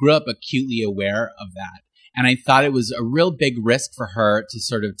 we grew up acutely aware of that. And I thought it was a real big risk for her to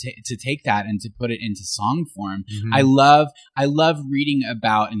sort of to take that and to put it into song form. I love reading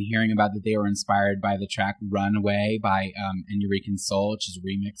about and hearing about that they were inspired by the track "Runaway" by Enrique Soul, which is a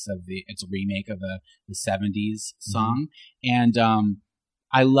remake of the 70s song. And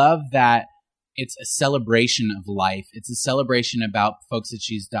I love that it's a celebration of life. It's a celebration about folks that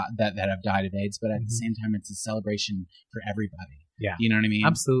have died of AIDS, but at the same time, it's a celebration for everybody. Yeah, you know what I mean?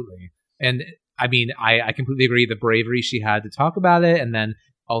 Absolutely. And I mean, I completely agree. The bravery she had to talk about it, and then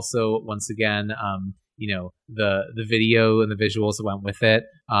also once again, the video and the visuals that went with it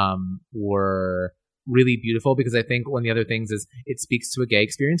were really beautiful because I think one of the other things is it speaks to a gay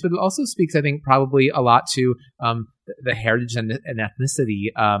experience, but it also speaks, I think, probably a lot to the heritage and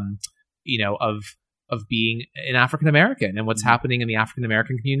ethnicity, of being an African American and what's happening in the African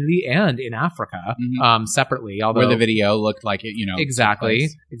American community and in Africa separately. Although Where the video looked like it, exactly.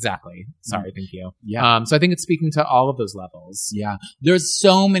 Sorry, thank you. Yeah. So I think it's speaking to all of those levels. Yeah. There's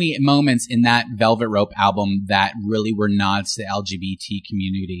so many moments in that Velvet Rope album that really were nods to the LGBT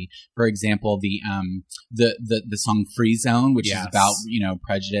community. For example, the song Free Zone, which is about,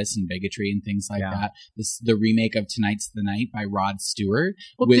 prejudice and bigotry and things like that. The remake of Tonight's the Night by Rod Stewart.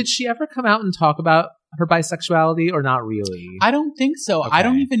 Well, did she ever come out and talk about her bisexuality or not really? I don't think so. Okay. I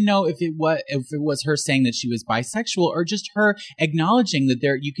don't even know if it was her saying that she was bisexual or just her acknowledging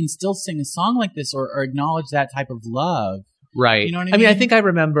that you can still sing a song like this or acknowledge that type of love. Right. You know what I mean, mean? I think I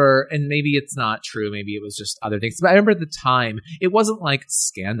remember, and maybe it's not true, maybe it was just other things, but I remember at the time, it wasn't like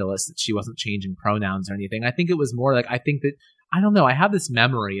scandalous that she wasn't changing pronouns or anything. I think it was more like, I think that, I don't know, I have this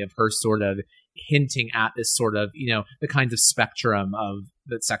memory of her sort of hinting at this sort of, the kinds of spectrum of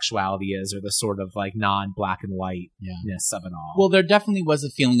that sexuality is, or the sort of like non-black and whiteness of it all. Well, there definitely was a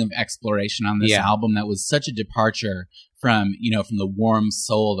feeling of exploration on this album that was such a departure from the warm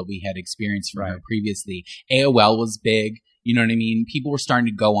soul that we had experienced from her previously. AOL was big. You know what I mean? People were starting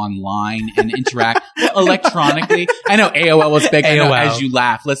to go online and interact electronically. I know AOL was big. I know, as you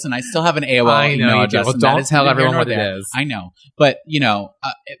laugh. Listen, I still have an AOL email address. Well, don't tell everyone what it is. I know. But,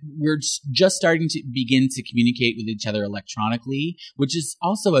 we're just starting to begin to communicate with each other electronically, which is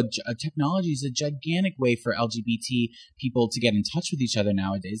also a technology is a gigantic way for LGBT people to get in touch with each other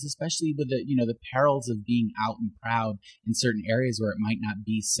nowadays, especially with the perils of being out and proud in certain areas where it might not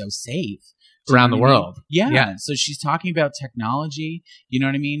be so safe. Around the world. Yeah. So she's talking about technology, you know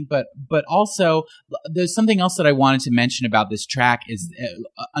what I mean? But also there's something else that I wanted to mention about this track is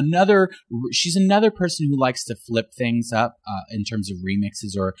she's another person who likes to flip things up in terms of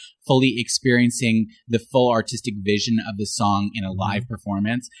remixes or fully experiencing the full artistic vision of the song in a live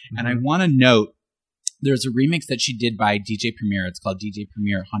performance. And I want to note there's a remix that she did by DJ Premier. It's called DJ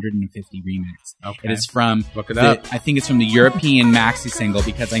Premier 150 Remix. Okay. It is from, Look it up. I think it's from the European maxi single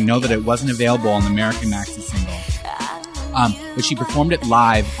because I know that it wasn't available on the American maxi single. But she performed it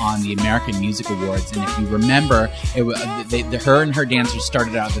live on the American Music Awards. And if you remember, her and her dancers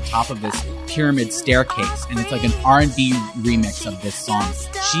started out at the top of this pyramid staircase. And it's like an R&B remix of this song.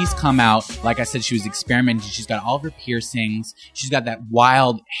 She's come out, like I said, she was experimenting. She's got all of her piercings. She's got that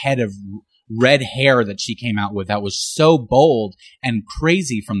wild head of red hair that she came out with that was so bold and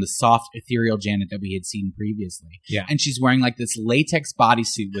crazy from the soft ethereal Janet that we had seen previously. Yeah. And she's wearing like this latex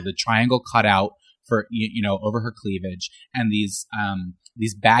bodysuit with a triangle cut out for, over her cleavage and these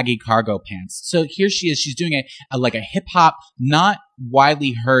baggy cargo pants. So here she is. She's doing a hip hop, not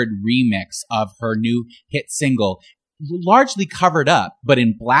widely heard remix of her new hit single, largely covered up, but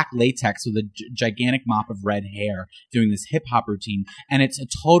in black latex with a gigantic mop of red hair doing this hip hop routine. And it's a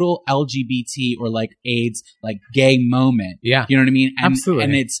total LGBT or like AIDS, like gay moment. Yeah. You know what I mean? And,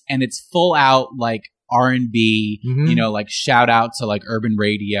 Absolutely. And it's full out like R&B, like shout out to like urban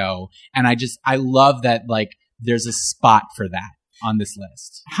radio. And I love that like there's a spot for that on this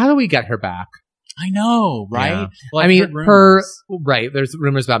list. How do we get her back? I know, right? Yeah. Well, I mean, there's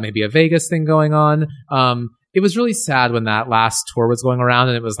rumors about maybe a Vegas thing going on. It was really sad when that last tour was going around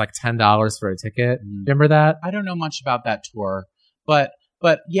and it was like $10 for a ticket. Remember that? I don't know much about that tour, but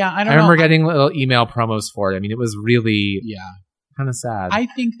yeah, I remember getting little email promos for it. I mean, it was really kind of sad. I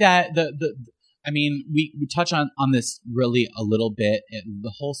think that we touch on this really a little bit,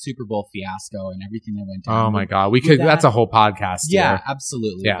 the whole Super Bowl fiasco and everything that went down. Oh my God. That's a whole podcast. Yeah, here.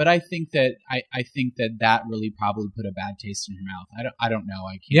 absolutely. Yeah. But I think that that really probably put a bad taste in her mouth. I don't know.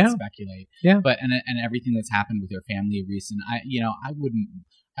 I can't speculate. Yeah. But, and everything that's happened with her family recent, I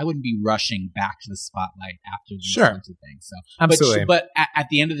wouldn't be rushing back to the spotlight after these sorts of things. So absolutely. But at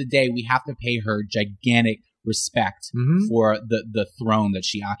the end of the day, we have to pay her gigantic respect for the throne that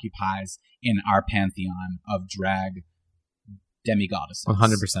she occupies in our pantheon of drag demigoddesses.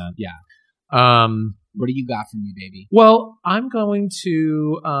 100%. Yeah. What do you got for me, baby? Well, I'm going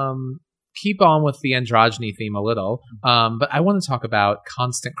to keep on with the androgyny theme a little, but I want to talk about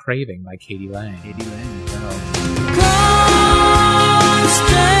Constant Craving by Katie Lang. Katie Lang, girl.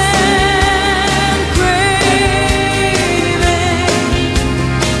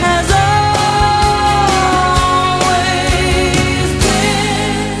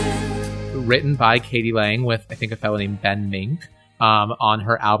 Written by Katie Lang with, I think, a fellow named Ben Mink on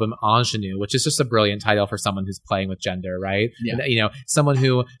her album Ingenue, which is just a brilliant title for someone who's playing with gender, right? Yeah. And, someone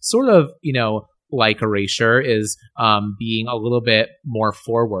who sort of, like Erasure is being a little bit more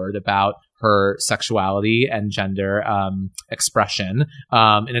forward about her sexuality and gender expression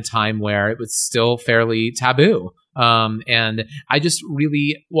in a time where it was still fairly taboo. And I just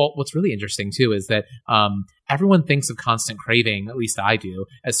really, what's really interesting too is that everyone thinks of Constant Craving, at least I do,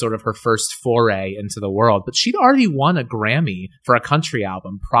 as sort of her first foray into the world. But she'd already won a Grammy for a country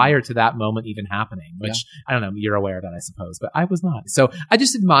album prior to that moment even happening, which I don't know, you're aware of that, I suppose, but I was not. So I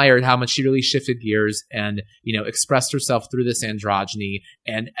just admired how much she really shifted gears and, expressed herself through this androgyny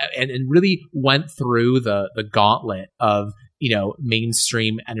and really went through the gauntlet of,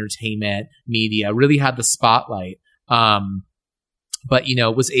 mainstream entertainment media, really had the spotlight. But,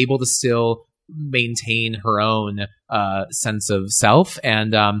 was able to still maintain her own sense of self.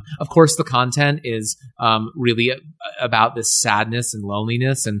 And of course, the content is really about this sadness and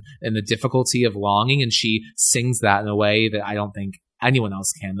loneliness and the difficulty of longing. And she sings that in a way that I don't think anyone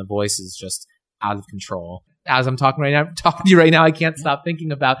else can. The voice is just out of control. As I'm talking to you right now, I can't stop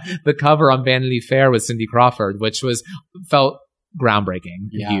thinking about the cover on Vanity Fair with Cindy Crawford, which felt groundbreaking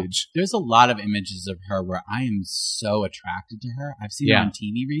and huge. There's a lot of images of her where I am so attracted to her. I've seen her on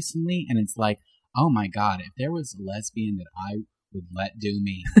TV recently, and it's like, oh my God, if there was a lesbian that I would let do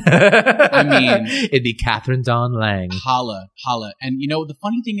me. I mean, it'd be Catherine Dawn Lang. Holla. And the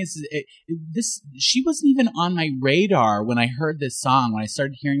funny thing is, she wasn't even on my radar when I heard this song, when I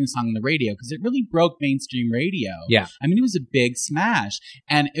started hearing the song on the radio, because it really broke mainstream radio. Yeah. I mean, it was a big smash,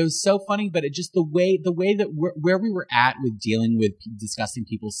 and it was so funny, but it just the way that where we were at with dealing with discussing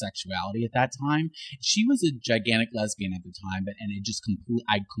people's sexuality at that time, she was a gigantic lesbian at the time, and it just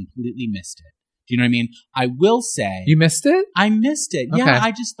I completely missed it. Do you know what I mean? I will say... You missed it? I missed it. Okay. Yeah,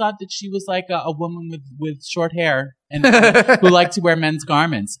 I just thought that she was like a woman with short hair and who liked to wear men's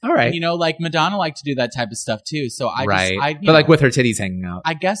garments. All right. And, like Madonna liked to do that type of stuff too. So I but like with her titties hanging out.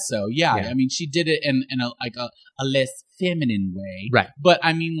 I guess so. Yeah. I mean, she did it in a less feminine way. Right. But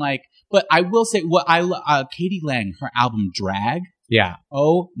I mean, but I will say Katie Lang, her album Drag. Yeah.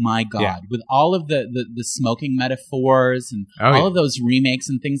 Oh my God. Yeah. With all of the smoking metaphors and all of those remakes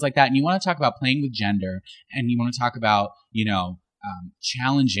and things like that. And you want to talk about playing with gender, and you want to talk about,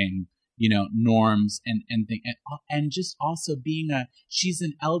 challenging, norms and just also being she's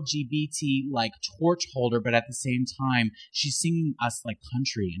an LGBT torch holder, but at the same time, she's singing us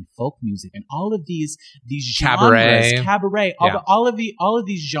country and folk music and all of these genres, cabaret, all of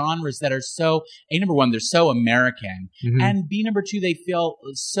these genres that are so, number one, they're so American, and B, number two, they feel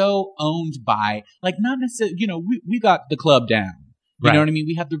so owned by, not necessarily, we got the club down. You know what I mean?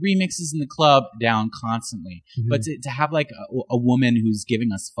 We have the remixes in the club down constantly. But to have a woman who's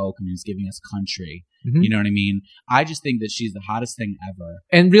giving us folk and who's giving us country, you know what I mean? I just think that she's the hottest thing ever.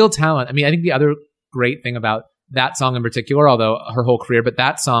 And real talent. I mean, I think the other great thing about that song in particular, although her whole career, but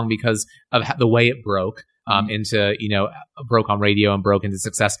that song because of the way it broke into, broke on radio and broke into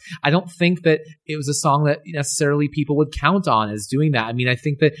success. I don't think that it was a song that necessarily people would count on as doing that. I mean, I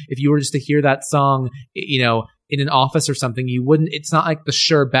think that if you were just to hear that song, in an office or something, it's not like the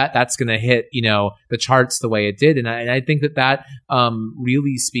sure bet that's going to hit, the charts the way it did. And I think that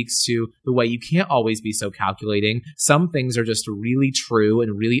really speaks to the way you can't always be so calculating. Some things are just really true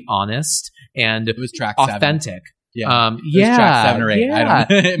and really honest and it was track authentic. 7. Yeah. Track 7 or 8. Yeah. I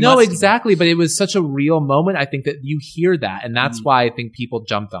don't No, exactly. But it was such a real moment. I think that you hear that. And that's why I think people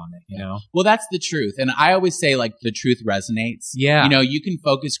jumped on it, you know? Well, that's the truth. And I always say the truth resonates. Yeah. You can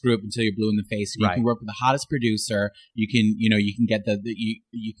focus group until you're blue in the face. You can work with the hottest producer. You can, you can get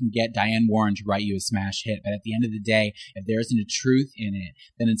you can get Diane Warren to write you a smash hit. But at the end of the day, if there isn't a truth in it,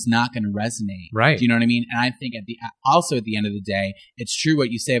 then it's not going to resonate. Right. Do you know what I mean? And I think at the end of the day, it's true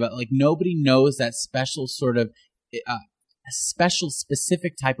what you say about nobody knows that special sort of, a special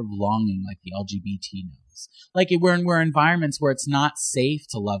specific type of longing like the LGBT knows. We're in environments where it's not safe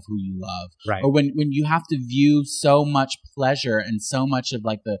to love who you love. Right. Or when you have to view so much pleasure and so much of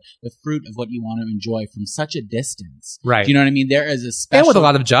the fruit of what you want to enjoy from such a distance. Right. Do you know what I mean? There is a special... And with a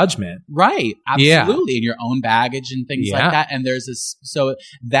lot of judgment. Right. Absolutely. Yeah. And your own baggage and things like that. And there's so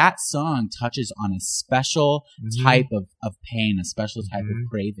that song touches on a special type of pain, a special type of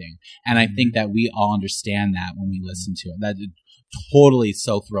craving. And I think that we all understand that when we listen to it. That totally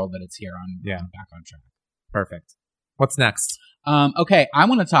so thrilled that it's here on Back on Track. Perfect. What's next? Okay, I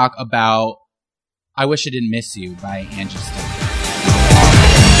want to talk about I Wish I Didn't Miss You by Angie Stone.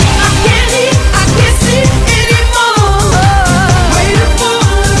 I can't see anymore. Waiting for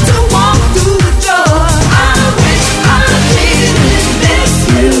her to walk through the door. I wish I didn't miss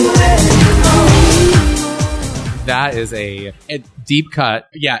you anymore. That is a deep cut.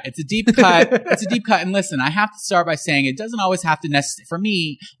 Yeah, it's a deep cut. It's a deep cut. And listen, I have to start by saying it doesn't always have to necessarily, for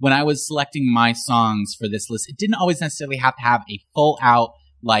me, when I was selecting my songs for this list, it didn't always necessarily have to have a full out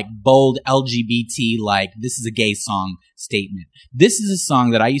like bold LGBT, like this is a gay song statement. This is a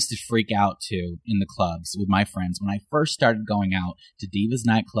song that I used to freak out to in the clubs with my friends when I first started going out to Divas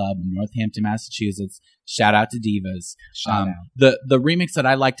Nightclub in Northampton, Massachusetts. Shout out to Divas. Shout out. The remix that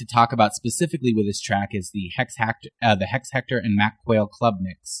I like to talk about specifically with this track is the Hex Hector and Mac Quayle club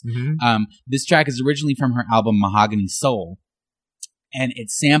mix. Mhm. This track is originally from her album Mahogany Soul. And it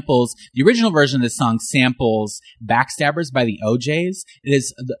samples, the original version of this song samples Backstabbers by the OJs. It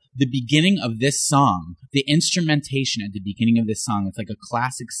is the beginning of this song, the instrumentation at the beginning of this song. It's like a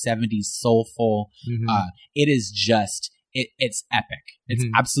classic 70s soulful. It is just, it's epic. It's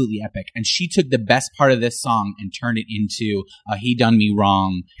absolutely epic. And she took the best part of this song and turned it into a He Done Me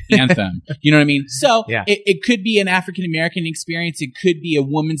Wrong anthem. You know what I mean? So Yeah. it could be an African-American experience. It could be a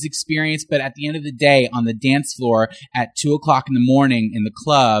woman's experience. But at the end of the day, on the dance floor at 2:00 in the morning in the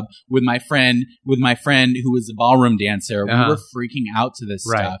club with my friend who was a ballroom dancer, we were freaking out to this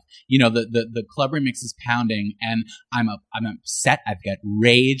Right. stuff. You know, the club remix is pounding and I'm upset. I've got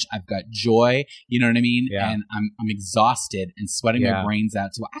rage. I've got joy. You know what I mean? Yeah. And I'm exhausted and sweating Yeah. my brains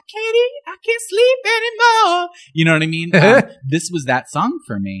out. So I can't eat. I can't sleep anymore. You know what I mean? This was that song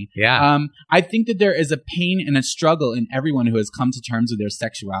for me. Yeah. I think that there is a pain and a struggle in everyone who has come to terms with their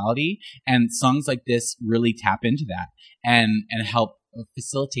sexuality, and songs like this really tap into that and help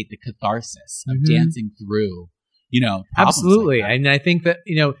facilitate the catharsis of dancing through, you know, problems Absolutely. like that. And I think that,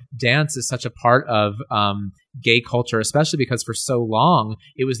 you know, dance is such a part of gay culture, especially because for so long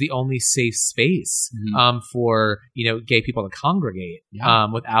it was the only safe space for, you know, gay people to congregate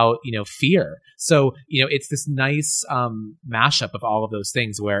without, you know, fear. So, you know, it's this nice mashup of all of those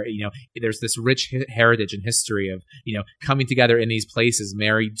things where, you know, there's this rich heritage and history of, you know, coming together in these places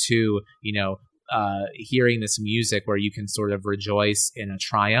married to, you know, hearing this music where you can sort of rejoice in a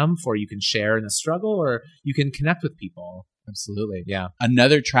triumph, or you can share in a struggle, or you can connect with people. Absolutely. Yeah.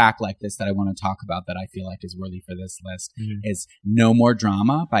 Another track like this that I want to talk about that I feel like is worthy for this list is No More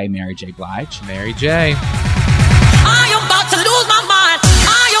Drama by Mary J. Blige. Mary J. I am about to lose my mind.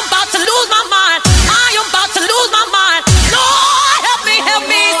 I am about to lose my mind. I am about to lose my mind. Lord, help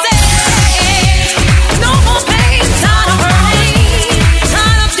me say. No more pain, tired of hurting.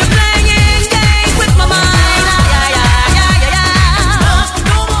 Tired of you playing games with my mind.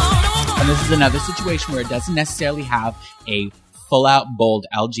 No more. And this is another situation where it doesn't necessarily have a full-out bold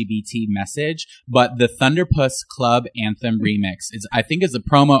LGBT message, but the Thunderpuss Club Anthem remix I think is a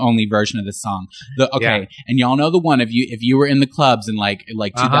promo-only version of this song. And y'all know the one, if you were in the clubs in like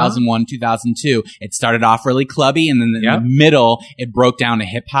 2001, 2002, it started off really clubby, and then in the middle it broke down to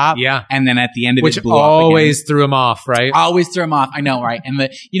hip hop. Yeah. And then at the end of Which it blew up again. always threw him off, right? Always threw him off. I know, right? And the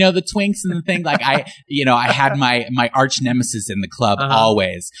twinks and the thing, like I had my arch nemesis in the club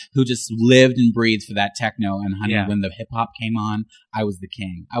always, who just lived and breathed for that techno. And honey, when the hip hop came on, I was the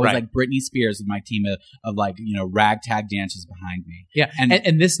king. I was like Britney Spears with my team of like, you know, ragtag dancers behind me. Yeah.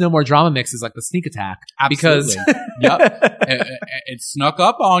 And this No More Drama mix is like the sneak attack. Absolutely. Because it snuck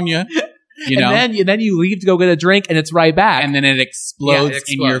up on you. You know? And then you leave to go get a drink and it's right back. And then it explodes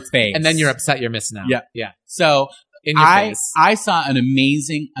in your face. And then you're upset you're missing out. Yeah. Yeah. So in your face. I saw an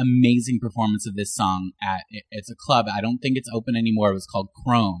amazing performance of this song it's a club. I don't think it's open anymore. It was called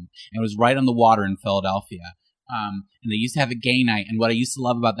Chrome. And it was right on the water in Philadelphia. And they used to have a gay night. And what I used to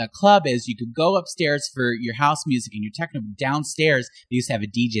love about that club is you could go upstairs for your house music and your techno. But downstairs, they used to have a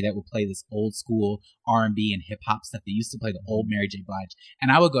DJ that would play this old school R&B and hip hop stuff. They used to play the old Mary J. Blige.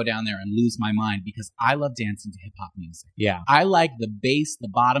 And I would go down there and lose my mind because I love dancing to hip hop music. Yeah. I like the bass, the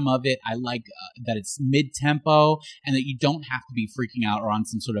bottom of it. I like that it's mid-tempo and that you don't have to be freaking out or on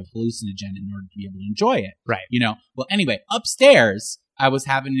some sort of hallucinogen in order to be able to enjoy it. Right. You know? Well, anyway, upstairs, I was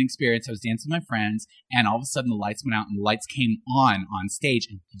having an experience. I was dancing with my friends, and all of a sudden the lights went out, and the lights came on stage,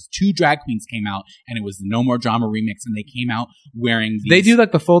 and these two drag queens came out, and it was the No More Drama remix, and they came out wearing these... They do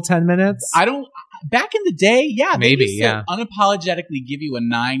like the full 10 minutes? Back in the day, yeah. Maybe, they used to unapologetically give you a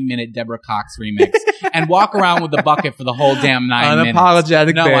 9-minute Deborah Cox remix and walk around with a bucket for the whole damn 9 minutes.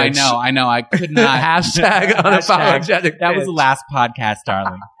 Unapologetic No, bitch. I know. I could not. Hashtag unapologetic That was the last podcast,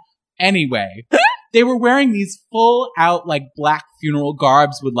 darling. Anyway... They were wearing these full out like black funeral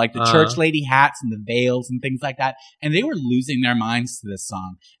garbs with like the church lady hats and the veils and things like that. And they were losing their minds to this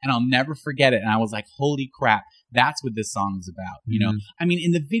song. And I'll never forget it. And I was like, holy crap, that's what this song is about. You know, I mean,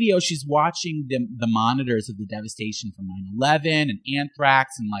 in the video, she's watching the monitors of the devastation from 9/11 and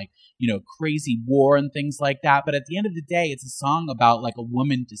anthrax and like, you know, crazy war and things like that. But at the end of the day, it's a song about like a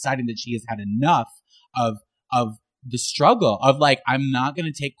woman deciding that she has had enough of the struggle of like, I'm not going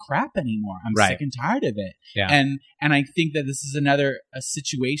to take crap anymore. I'm sick and tired of it. Yeah. And I think that this is a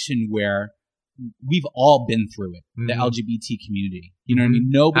situation where we've all been through it. The Mhm. LGBT community. You know what I mean?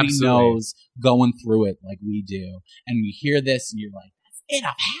 Nobody Absolutely. knows going through it like we do. And you hear this and you're like, that's it,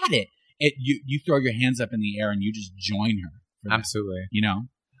 I've had it. You throw your hands up in the air and you just join her. For that, Absolutely. you know?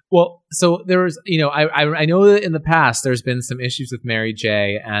 Well, so there was, I know that in the past there's been some issues with Mary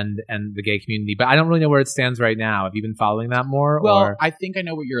J. and the gay community, but I don't really know where it stands right now. Have you been following that more? Well, or? I think I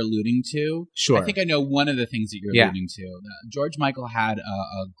know what you're alluding to. Sure. I think I know one of the things that you're Yeah. alluding to. George Michael had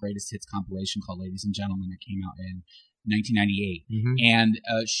a greatest hits compilation called Ladies and Gentlemen that came out in 1998. Mhm. And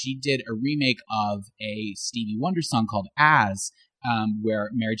she did a remake of a Stevie Wonder song called As,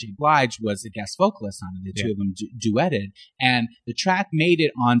 where Mary J. Blige was a guest vocalist on it. The two of them duetted. And the track made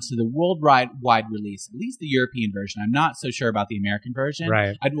it onto the worldwide release, at least the European version. I'm not so sure about the American version.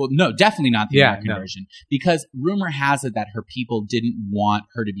 Right. No, definitely not the Yeah, American no. version. Because rumor has it that her people didn't want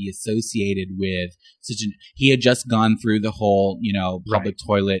her to be associated with he had just gone through the whole, public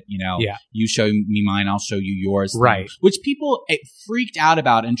toilet, Yeah. you show me mine, I'll show you yours. thing, Right. which people freaked out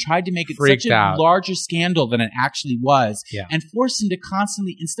about and tried to make it Freaked such a out. larger scandal than it actually was. Yeah. And forced him to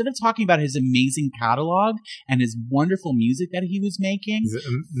constantly, instead of talking about his amazing catalog and his wonderful music that he was making. His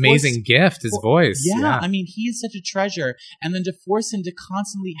amazing gift, his voice. Yeah, I mean, he is such a treasure. And then to force him to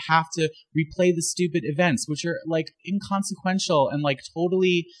constantly have to replay the stupid events, which are like inconsequential and like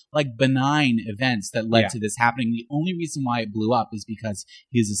totally like benign events that led Yeah. to this happening. The only reson why it blew up is because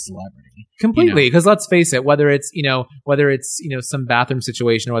he's a celebrity. Completely, because let's face it, whether it's some bathroom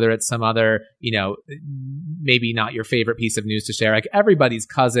situation or whether it's some other maybe not your favorite piece of news to share, like everybody's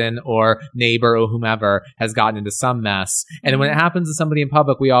cousin or neighbor or whomever has gotten into some mess, and when it happens to somebody in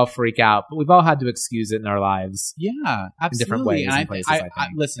public, we all freak out, but we've all had to excuse it in our lives. Yeah, absolutely. different ways And and places, I think.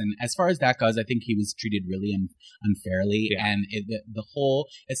 listen, as far as that goes, I think he was treated really unfairly, Yeah. and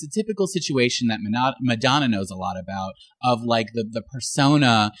it's a typical situation that Madonna knows a lot about, of like the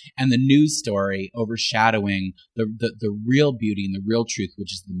persona and the news story overshadowing the real beauty and the real truth,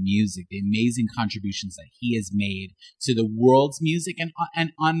 which is the music, the amazing contributions that he has made to the world's music,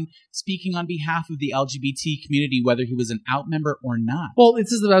 and on speaking on behalf of the LGBT community, whether he was an out member or not. Well,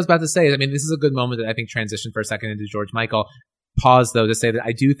 this is what I was about to say. I mean, this is a good moment that I think transition for a second into George Michael. Pause, though, to say that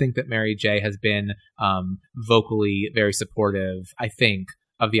I do think that Mary J. has been vocally very supportive, I think,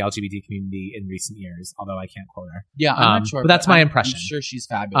 of the LGBT community in recent years, although I can't quote her. Yeah, I'm not sure. But that's my I'm impression. sure she's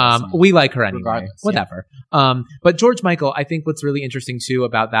fabulous. We like her anyway. Regardless, Whatever. But George Michael, I think what's really interesting too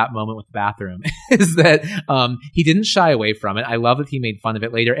about that moment with the bathroom is that he didn't shy away from it. I love that he made fun of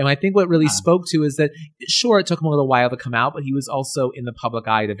it later. And I think what really spoke to is that, sure, it took him a little while to come out, but he was also in the public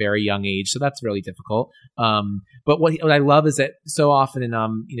eye at a very young age. So that's really difficult. But what I love is that so often in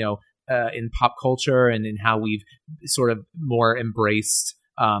pop culture and in how we've sort of more embraced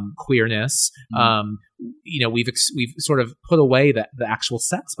queerness, we've sort of put away the actual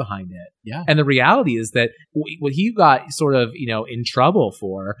sex behind it. Yeah. And the reality is that what he got sort of, in trouble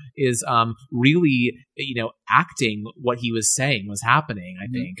for is really, acting what he was saying was happening, I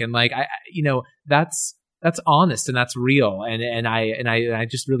think. And like, that's honest and that's real. And I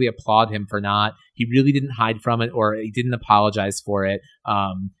just really applaud him for not, he really didn't hide from it or he didn't apologize for it.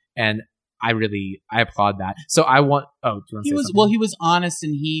 And I applaud that. So I want. Oh, do you want to say something? He was honest,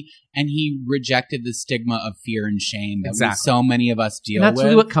 and he rejected the stigma of fear and shame that Exactly. so many of us deal And that's with.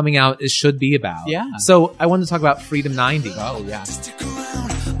 really what coming out should be about. Yeah. So I wanted to talk about Freedom 90. Oh yeah. Stick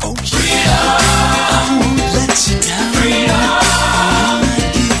around. Oh, freedom. I won't let you down. Freedom. I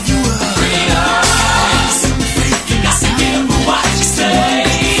might give you up. Freedom. Some faith in us. Give what you say.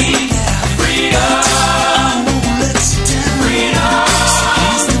 Freedom. I won't let you down. Freedom. So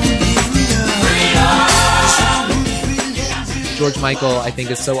please don't give me up. George Michael, I think,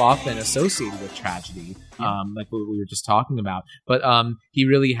 is so often associated with tragedy, like what we were just talking about. But he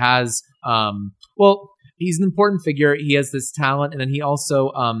really has, he's an important figure. He has this talent, and then he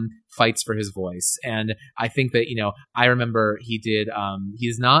also fights for his voice. And I think that, I remember he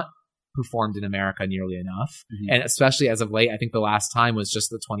has not performed in America nearly enough. And especially as of late, I think the last time was just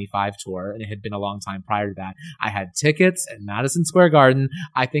the 25 tour, and it had been a long time prior to that. I had tickets at Madison Square Garden.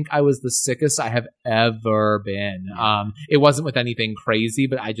 I think I was the sickest I have ever been. It wasn't with anything crazy,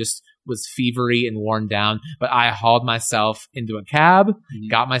 but I just was fevery and worn down. But I hauled myself into a cab,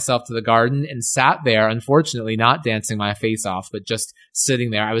 got myself to the garden, and sat there, unfortunately not dancing my face off, but just sitting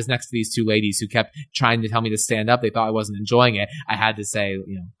there. I was next to these two ladies who kept trying to tell me to stand up. They thought I wasn't enjoying it. I had to say,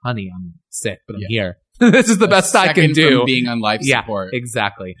 honey, I'm sick, but I'm here. This is the best I can Second do. from being on life support. Yeah,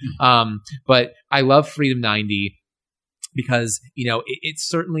 exactly. But I love Freedom 90 because, it's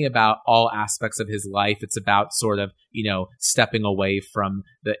certainly about all aspects of his life. It's about sort of, stepping away from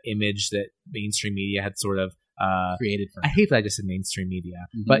the image that mainstream media had sort of created for I him. hate that I just said mainstream media,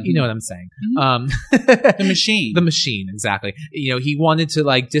 Mhm. but you know what I'm saying. The machine. The machine, exactly. You know, he wanted to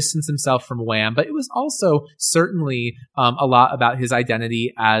like distance himself from Wham, but it was also certainly a lot about his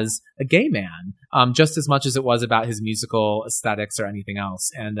identity as a gay man, just as much as it was about his musical aesthetics or anything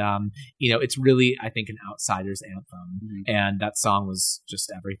else. And you know, it's really, I think, an outsider's anthem, Mhm. and that song was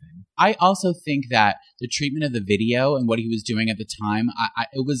just everything. I also think that the treatment of the video and what he was doing at the time,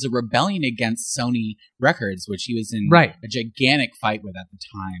 it was a rebellion against Sony Records, which he was in Right. a gigantic fight with at the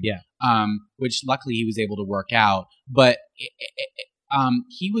time. Yeah. Which luckily he was able to work out. But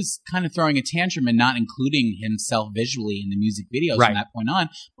he was kind of throwing a tantrum and not including himself visually in the music videos Right. from that point on.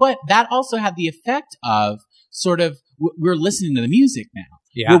 But that also had the effect of sort of, we're listening to the music now.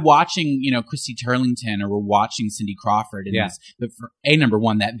 Yeah. We're watching, you know, Christy Turlington, or we're watching Cindy Crawford. And Yeah. but for number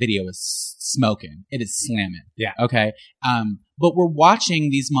one, that video is smoking. It is slamming. Yeah. Okay. But we're watching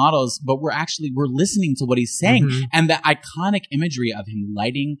these models, but we're listening to what he's saying. Mhm. And the iconic imagery of him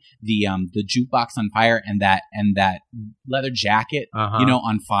lighting the jukebox on fire and that leather jacket, Uh-huh. you know,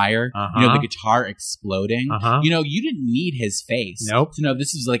 on fire, you know, Uh-huh. the guitar exploding. Uh-huh. You know, you didn't need his face. Nope. To know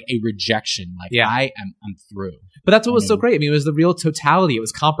this is like a rejection. Like, Yeah. I'm through. But that's what was so great. I mean, it was the real totality. It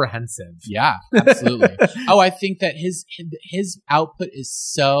was comprehensive. Yeah, absolutely. I think that his output is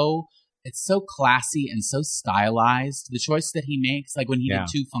so classy and so stylized. The choice that he makes, like when he Yeah.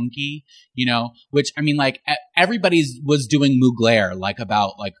 did Too Funky, you know, which I mean, like everybody was doing Mugler like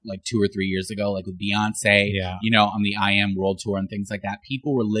about like 2 or 3 years ago, like with Beyonce, Yeah. you know, on the I Am World Tour and things like that.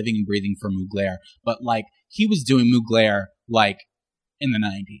 People were living and breathing for Mugler, but like he was doing Mugler like in the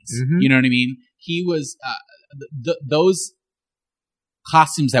 90s. Mhm. You know what I mean? He was those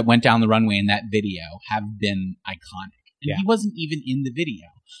costumes that went down the runway in that video have been iconic. And Yeah. he wasn't even in the video.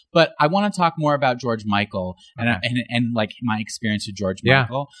 But I want to talk more about George Michael and, Okay. and like my experience with George Yeah.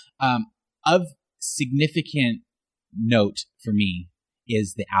 Michael. Of significant note for me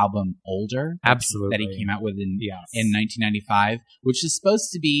is the album Older. Absolutely. That he came out with in Yes. 1995, which is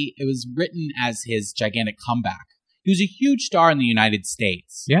supposed to be, it was written as his gigantic comeback. He was a huge star in the United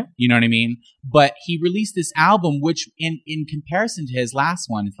States. Yeah. You know what I mean? But he released this album, which in comparison to his last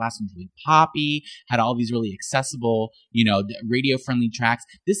one was really poppy, had all these really accessible, you know, radio friendly tracks.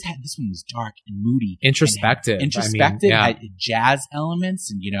 This one was dark and moody. Introspective. And introspective, I mean, had jazz elements,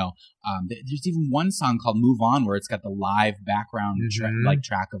 and you know, there's even one song called Move On where it's got the live background Mhm.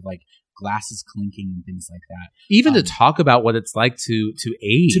 track of like glasses clinking and things like that. Even to talk about what it's like to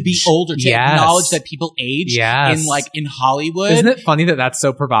age, To be older, to Yes. acknowledge that people age Yes. in Hollywood. Isn't it funny that that's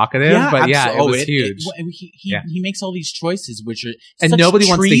so provocative? But yeah, it was huge. He makes all these choices, which are And such nobody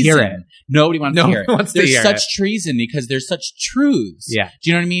wants to hear treason. it. Nobody wants to hear it. wants to There's hear such it. treason because there's such truths. Yeah.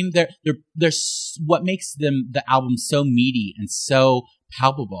 Do you know what I mean? There's what makes the album so meaty and so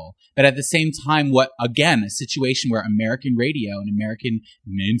palpable, but at the same time, a situation where American radio and American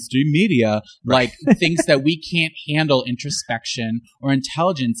mainstream media like thinks that we can't handle introspection or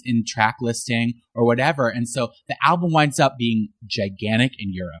intelligence in track listing or whatever, and so the album winds up being gigantic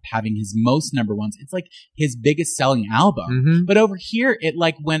in Europe, having his most number ones. It's like his biggest selling album, Mhm. but over here it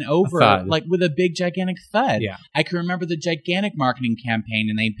like went over thud. like with a big gigantic thud. Yeah. I can remember the gigantic marketing campaign,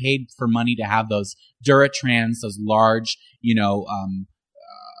 and they paid for money to have those Duratrans, those large, you know,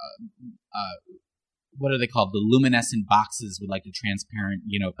 what are they called? The luminescent boxes with like the transparent,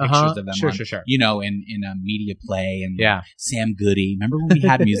 you know, pictures Uh-huh. of them. Sure. You know, in a media play and Yeah. Sam Goody. Remember when we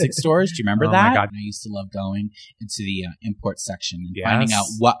had music stores? Do you remember Oh that? my God. And I used to love going into the import section and Yes. finding out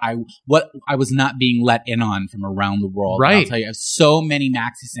what I was not being let in on from around the world. And Right. I'll tell you, I have so many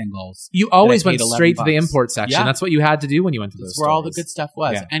maxi singles. You always that I went paid straight to the $11. import section. Yeah. That's what you had to do when you went to those That's where all the stores. good stuff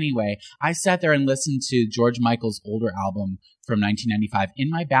was. Yeah. Anyway, I sat there and listened to George Michael's older album from 1995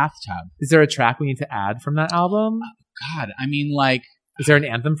 in my bathtub. Is there a track we need to add from that album? God, I mean, like, Is there an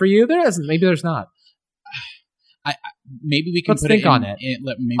anthem for you? There isn't. Maybe there's not. maybe we can Let's put think it on it. maybe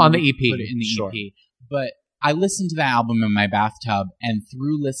On we the can EP, Put it in the sure. EP. But I listened to the album in my bathtub, and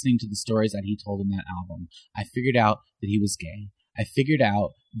through listening to the stories that he told in that album, I figured out that he was gay. I figured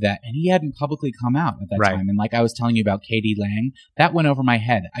out that, and he hadn't publicly come out at that Right. time. And like I was telling you about Katie Lang, that went over my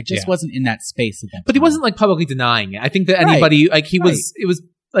head. I just Yeah. wasn't in that space at that time. But he wasn't like publicly denying it. I think that Right. anybody like he was. It was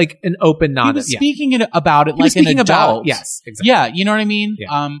like an open, He not. was Yeah. speaking about it He was like an speaking adult. about. Yes. Exactly. Yeah, you know what I mean?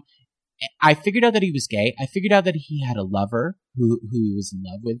 Yeah. I figured out that he was gay. I figured out that he had a lover who he was in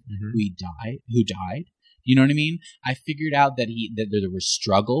love with, Mhm. who died. You know what I mean? I figured out that there were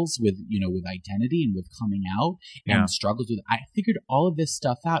struggles with, you know, with identity and with coming out, Yeah. and struggles with. I figured all of this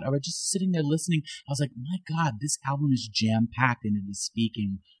stuff out. I was just sitting there listening. I was like, my God, this album is jam packed and it is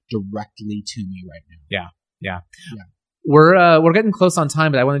speaking directly to me right now. Yeah. we're getting close on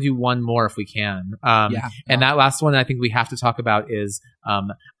time, but I want to do one more if we can. And that last one I think we have to talk about is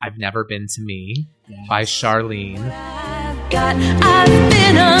I've Never Been to Me by Charlene. I've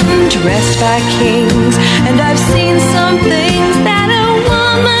been undressed by kings, and I've seen some things that a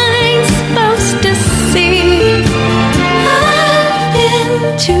woman ain't supposed to see. I've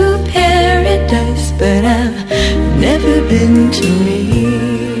been to paradise, but I've never been to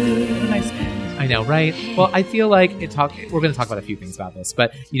me. I know, right? Well, I feel like we're going to talk about a few things about this,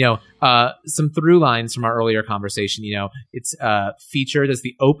 but some through lines from our earlier conversation. It's featured as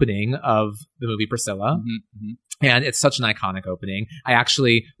the opening of the movie Priscilla. And it's such an iconic opening. I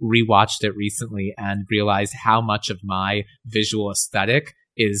actually rewatched it recently and realized how much of my visual aesthetic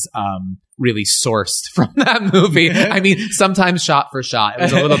is really sourced from that movie. I mean, sometimes shot for shot, it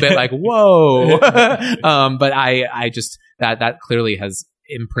was a little bit like, whoa. But I just, that clearly has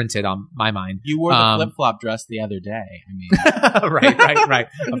imprinted on my mind. You wore the flip-flop dress the other day. I mean, right.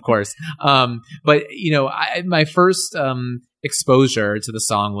 Of course. But my first exposure to the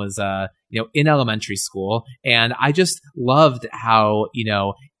song was in elementary school, and I just loved how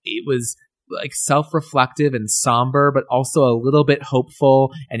it was like self-reflective and somber, but also a little bit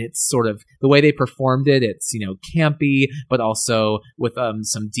hopeful. And it's sort of the way they performed it. It's campy, but also with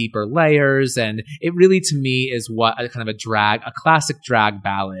some deeper layers. And it really, to me, is what a kind of a classic drag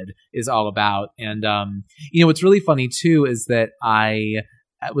ballad is all about. And what's really funny too is that I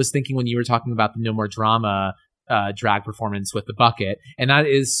was thinking when you were talking about the No More Drama drag performance with the bucket, and that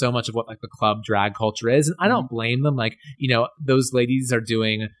is so much of what like the club drag culture is. And I don't blame them. Like those ladies are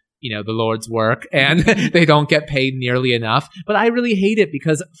doing the Lord's work, and they don't get paid nearly enough. But I really hate it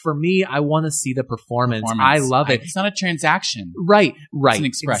because for me, I want to see the performance. I love it. It's not a transaction. Right. It's an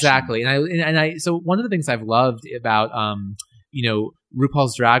expression. Exactly. And I so one of the things I've loved about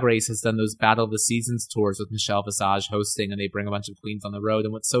RuPaul's Drag Race has done those Battle of the Seasons tours with Michelle Visage hosting, and they bring a bunch of queens on the road.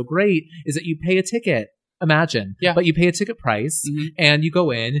 And what's so great is that you pay a ticket. Imagine. Yeah. But you pay a ticket price and you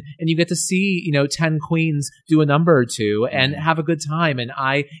go in and you get to see, 10 queens do a number or two and have a good time. And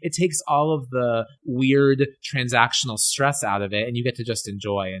it takes all of the weird transactional stress out of it, and you get to just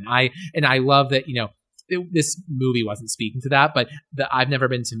enjoy. And I love that, this movie wasn't speaking to that, but the I've Never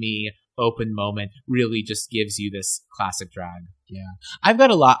Been to Me open moment really just gives you this classic drag. Yeah. I've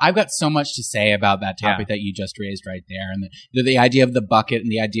got so much to say about that topic that you just raised right there. And the idea of the bucket and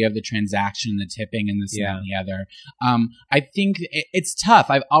the idea of the transaction, the tipping and this and the other. I think it's tough.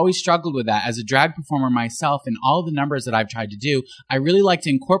 I've always struggled with that as a drag performer myself, and all the numbers that I've tried to do. I really like to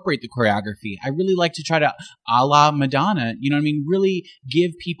incorporate the choreography. I really like to try to, a la Madonna, really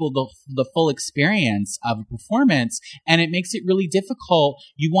give people the full experience of a performance. And it makes it really difficult.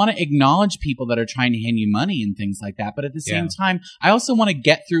 You want to acknowledge people that are trying to hand you money and things like that. But at the same time, I also want to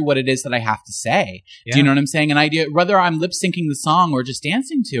get through what it is that I have to say. Do you know what I'm saying? And whether I'm lip syncing the song or just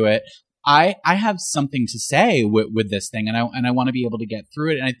dancing to it, I have something to say with this thing, and I want to be able to get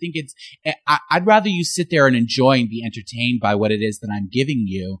through it. And I think I'd rather you sit there and enjoy and be entertained by what it is that I'm giving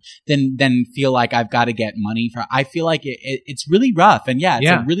you than feel like I've got to get money for. I feel like it's really rough, and it's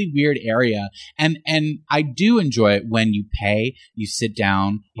a really weird area. And I do enjoy it when you pay, you sit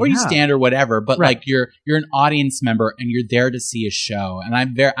down or you stand or whatever, but like you're an audience member and you're there to see a show. And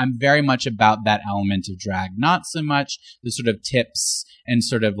I'm very much about that element of drag, not so much the sort of tips and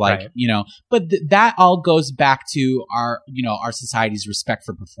sort of like, but that all goes back to our society's respect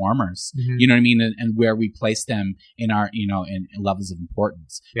for performers, you know what I mean? And where we place them in our, in levels of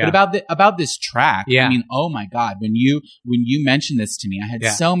importance. But about this track, I mean, oh my God, when you mentioned this to me, I had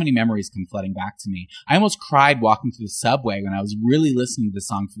so many memories come flooding back to me. I almost cried walking through the subway when I was really listening to the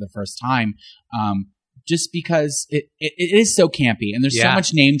song for the first time. Just because it is so campy and there's so much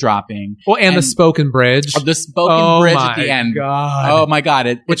name dropping. Well, and the spoken bridge. The spoken bridge at the end. God. Oh my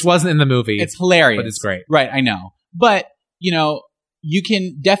God. Which wasn't in the movie. It's hilarious. But it's great. Right, I know. But, you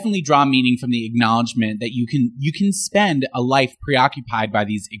can definitely draw meaning from the acknowledgement that you can spend a life preoccupied by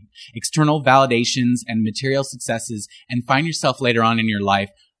these external validations and material successes and find yourself later on in your life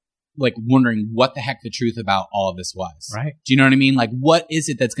like wondering what the heck the truth about all of this was. Right. Do you know what I mean? Like, what is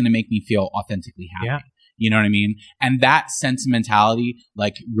it that's going to make me feel authentically happy? Yeah. You know what I mean? And that sentimentality,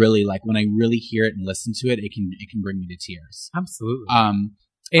 like really, like when I really hear it and listen to it, it can bring me to tears. Absolutely.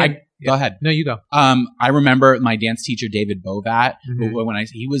 Go ahead. No, you go. I remember my dance teacher, David Bovat,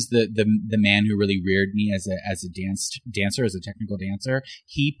 he was the man who really reared me as a dancer, as a technical dancer.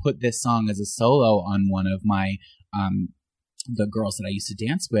 He put this song as a solo on one of my, the girls that I used to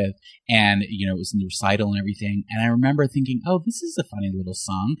dance with, and it was in the recital and everything. And I remember thinking, oh, this is a funny little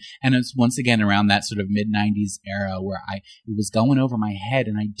song. And it's once again around that sort of mid-90s era where it was going over my head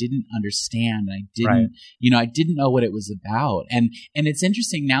and I didn't understand. I didn't, I didn't know what it was about. And it's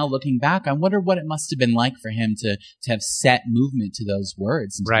interesting now looking back, I wonder what it must have been like for him to have set movement to those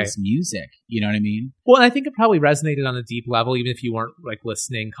words and to this music. You know what I mean? Well, and I think it probably resonated on a deep level, even if you weren't like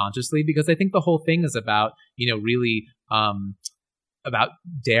listening consciously, because I think the whole thing is about, really, about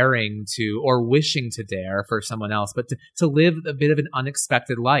daring to or wishing to dare for someone else, but to live a bit of an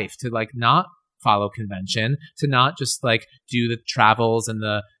unexpected life, to like not follow convention, to not just like do the travels and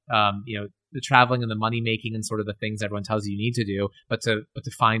the the traveling and the money making and sort of the things everyone tells you need to do, but to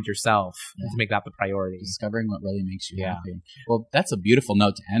find yourself and to make that the priority. Discovering what really makes you happy. Well, that's a beautiful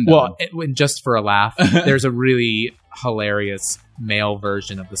note to end on. And just for a laugh, there's a really hilarious male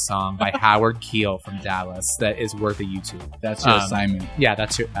version of the song by Howard Keel from Dallas that is worth a YouTube. That's your assignment. Yeah,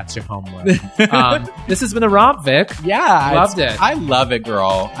 that's your homework. This has been a romp, Vic. Yeah, loved it. I love it,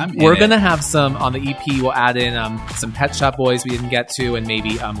 girl. We're gonna have some on the EP. We'll add in some Pet Shop Boys we didn't get to, and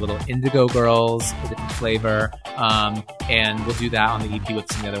maybe little Indigo Girls, a different flavor. And we'll do that on the EP with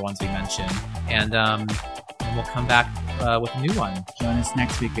some of the other ones we mentioned. And we'll come back with a new one. Join us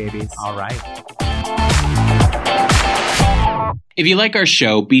next week, babies. All right. If you like our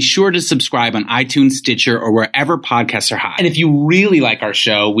show, be sure to subscribe on iTunes, Stitcher, or wherever podcasts are hot. And if you really like our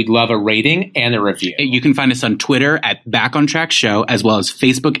show, we'd love a rating and a review. You can find us on Twitter at Back on Track Show, as well as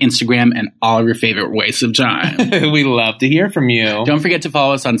Facebook, Instagram, and all of your favorite wastes of time. We love to hear from you. Don't forget to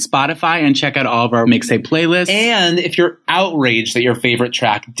follow us on Spotify and check out all of our mixtape playlists. And if you're outraged that your favorite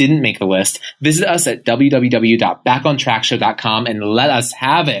track didn't make the list, visit us at www.backontrackshow.com and let us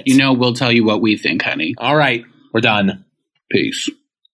have it. We'll tell you what we think, honey. All right, we're done. Peace.